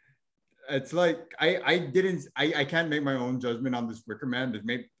 But it's like I can't make my own judgment on this Wicker Man. To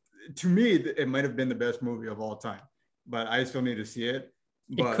me, it might have been the best movie of all time, but I still need to see it.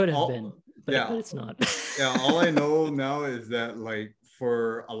 But it could have been, but it's not. Yeah, all I know now is that like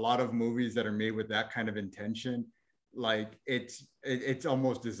for a lot of movies that are made with that kind of intention, like it's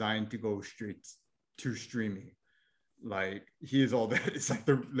almost designed to go straight to streaming. Like He's All That. It's like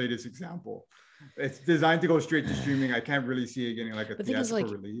the latest example. It's designed to go straight to streaming. I can't really see it getting like a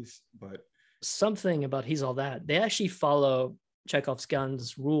theatrical release, but something about He's All That, they actually follow Chekhov's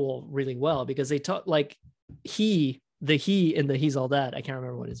guns rule really well, because they talk like he in the He's All That, I can't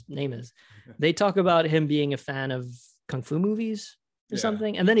remember what his name is. They talk about him being a fan of kung fu movies or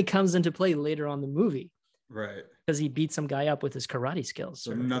something. And then he comes into play later on the movie. Right. Because he beat some guy up with his karate skills.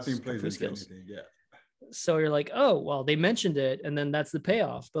 So nothing plays into anything. Yeah. So you're like, oh, well, they mentioned it, and then that's the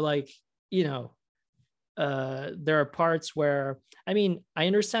payoff. But like, there are parts where, I mean, I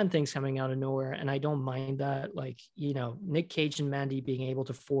understand things coming out of nowhere, and I don't mind that. Like, Nick Cage and Mandy being able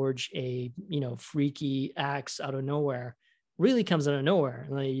to forge a, freaky axe out of nowhere really comes out of nowhere.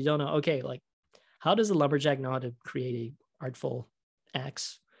 And like, you don't know, okay, like, how does a lumberjack know how to create a artful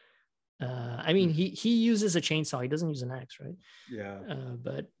axe? I mean, he uses a chainsaw. He doesn't use an axe, right? Yeah.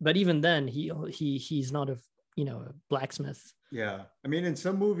 But even then, he's not a blacksmith. Yeah, I mean, in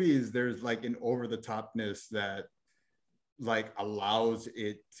some movies, there's like an over the topness that like allows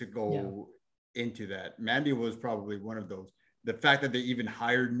it to go into that. Mandy was probably one of those. The fact that they even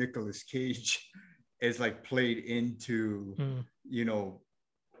hired NICOLAS Cage is like played into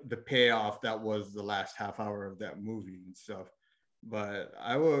the payoff that was the last half hour of that movie and stuff. But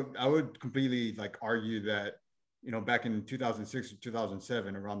I would completely like argue that you know, back in 2006 or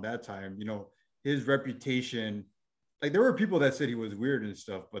 2007, around that time, you know, his reputation, like there were people that said he was weird and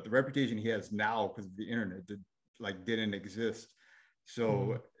stuff, but the reputation he has now because of the internet didn't exist.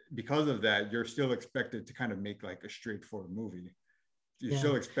 So because of that, you're still expected to kind of make like a straightforward movie. You're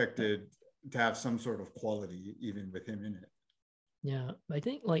still expected to have some sort of quality even with him in it. Yeah, I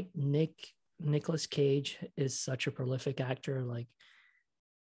think like Nicolas Cage is such a prolific actor. Like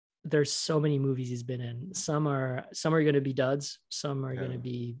there's so many movies he's been in. Some are going to be duds. Some are going to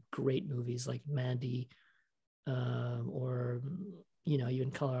be great movies like Mandy, or you know,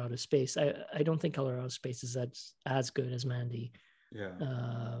 even Color Out of Space. I don't think Color Out of Space is as good as Mandy.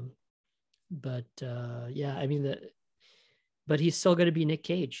 Yeah. But yeah, I mean but he's still going to be Nick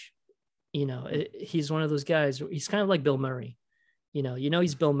Cage. You know, he's one of those guys. He's kind of like Bill Murray. You know,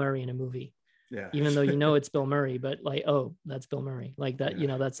 he's Bill Murray in a movie. Yeah. Even though you know it's Bill Murray, but like, oh, that's Bill Murray. Like that, you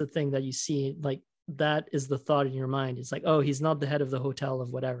know, that's the thing that you see. Like that is the thought in your mind. It's like, oh, he's not the head of the hotel of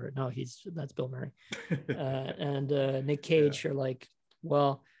whatever. No, that's Bill Murray. And Nick Cage, you're like,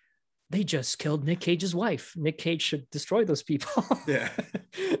 well, they just killed Nick Cage's wife. Nick Cage should destroy those people. Yeah.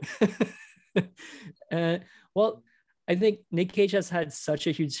 Well, I think Nick Cage has had such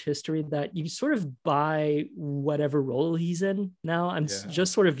a huge history that you sort of buy whatever role he's in now. I'm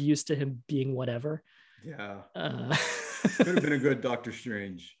just sort of used to him being whatever. Yeah. Could have been a good Doctor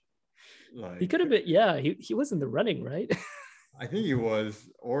Strange. Like, he could have been, yeah. He was in the running, right? I think he was,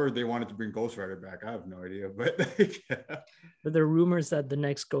 or they wanted to bring Ghost Rider back. I have no idea, but But there are rumors that the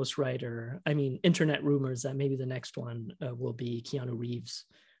next Ghost Rider, I mean, internet rumors that maybe the next one will be Keanu Reeves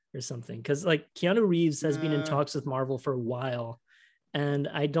or something, because like Keanu Reeves has been in talks with Marvel for a while, and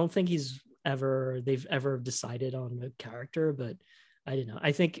I don't think they've ever decided on the character, but I don't know.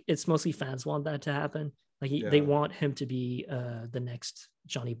 I think it's mostly fans want that to happen. Like they want him to be the next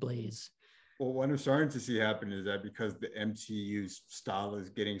Johnny Blaze. Well, what I'm starting to see happen is that because the MCU's style is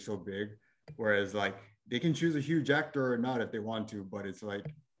getting so big, whereas like they can choose a huge actor or not if they want to, but it's like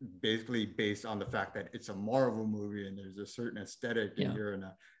basically based on the fact that it's a Marvel movie and there's a certain aesthetic in here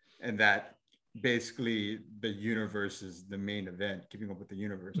and that basically the universe is the main event, keeping up with the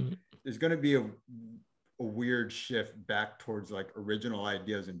universe. There's going to be a weird shift back towards like original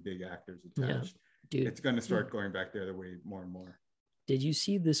ideas and big actors attached. Dude, it's going to start going back the other way more and more. Did you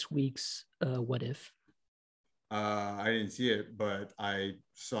see this week's What If? I didn't see it, but I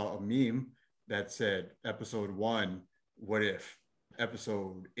saw a meme that said episode 1, what if?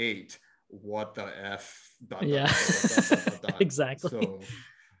 Episode 8, what the F? Exactly. So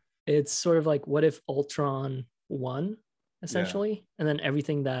it's sort of like what if Ultron won, essentially, and then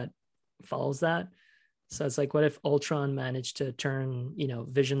everything that follows that. So it's like, what if Ultron managed to turn, you know,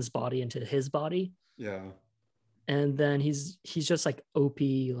 Vision's body into his body? Yeah. And then he's just like OP,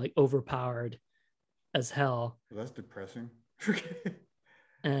 like overpowered as hell. Well, that's depressing.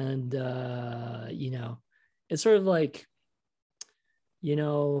 And you know, it's sort of like, you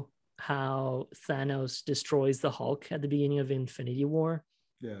know, how Thanos destroys the Hulk at the beginning of Infinity War.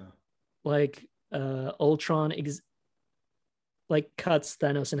 Yeah. Like Ultron like cuts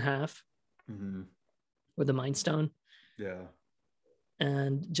Thanos in half with the Mind Stone. Yeah.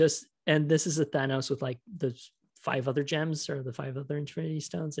 And this is a Thanos with like the 5 other gems or the 5 other Infinity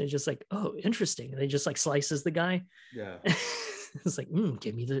Stones. And it's just like, oh, interesting. And they just like slices the guy. Yeah. It's like,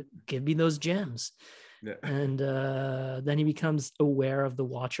 give me those gems. Yeah. And then he becomes aware of the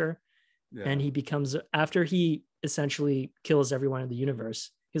Watcher. Yeah. And he becomes, after he essentially kills everyone in the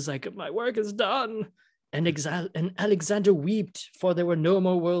universe, he's like, my work is done. And Alexander wept, for there were no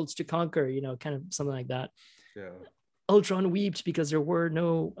more worlds to conquer, you know, kind of something like that. Yeah. Ultron wept because there were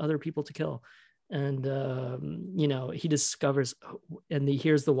no other people to kill. And, you know, he discovers, and he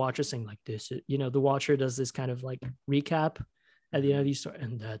hears the Watcher saying like this, you know, the Watcher does this kind of like recap at the end of these stories,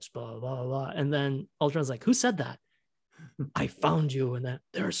 and that's blah, blah, blah. And then Ultron's like, who said that? I found you, and that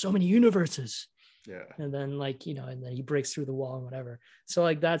there are so many universes. Yeah. And then like, you know, and then he breaks through the wall and whatever. So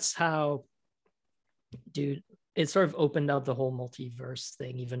like, that's how, dude, it sort of opened up the whole multiverse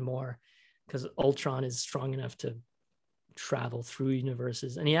thing even more, because Ultron is strong enough to travel through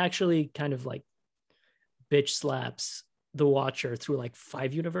universes. And he actually kind of like bitch slaps the Watcher through like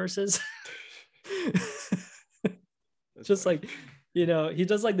 5 universes. Just like, you know, he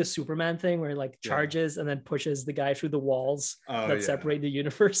does like the Superman thing where he like charges and then pushes the guy through the walls that separate the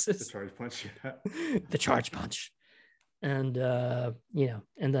universes. The charge punch. The charge punch. And you know,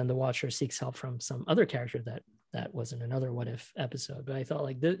 and then the Watcher seeks help from some other character that wasn't another What If episode. But I thought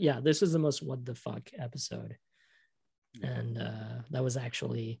like this was the most what the fuck episode. And that was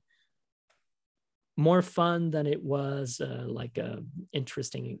actually more fun than it was like a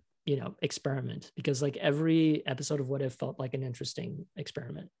interesting experiment, because like every episode of What If felt like an interesting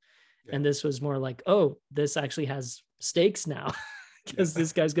experiment. Yeah. And this was more like, oh, this actually has stakes now because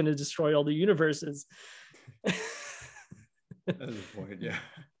this guy's going to destroy all the universes. That's the point,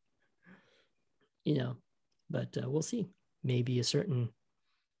 yeah. But we'll see. Maybe a certain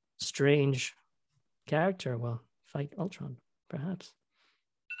strange character will fight Ultron, perhaps.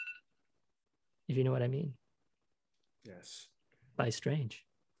 If you know what I mean. Yes. By strange.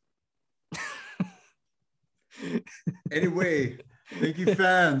 Anyway, thank you,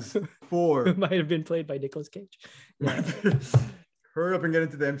 fans, for... It might have been played by Nicolas Cage. Yeah. Hurry up and get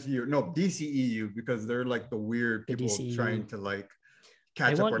into the MCU. No, DCEU, because they're like the weird people trying to like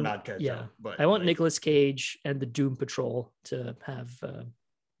catch up or not catch up. But I want Nicolas Cage and the Doom Patrol to have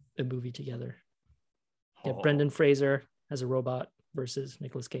a movie together. Yeah, Brendan Fraser as a robot versus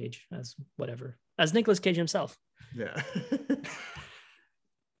Nicolas Cage as whatever. As Nicolas Cage himself. Yeah.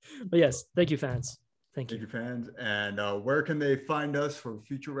 But yes, thank you, fans. Thank you. Thank you, fans. And where can they find us for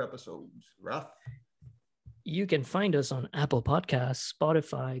future episodes? Raf? You can find us on Apple Podcasts,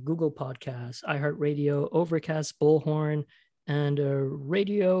 Spotify, Google Podcasts, iHeartRadio, Overcast, Bullhorn, and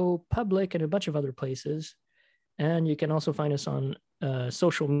Radio Public, and a bunch of other places. And you can also find us on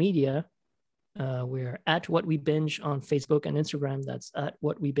social media. We're at What We Binge on Facebook and Instagram. That's at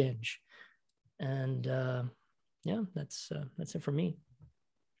What We Binge. And yeah, that's it for me.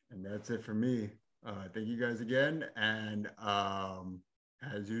 And that's it for me. Thank you guys again. And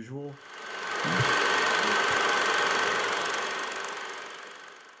as usual.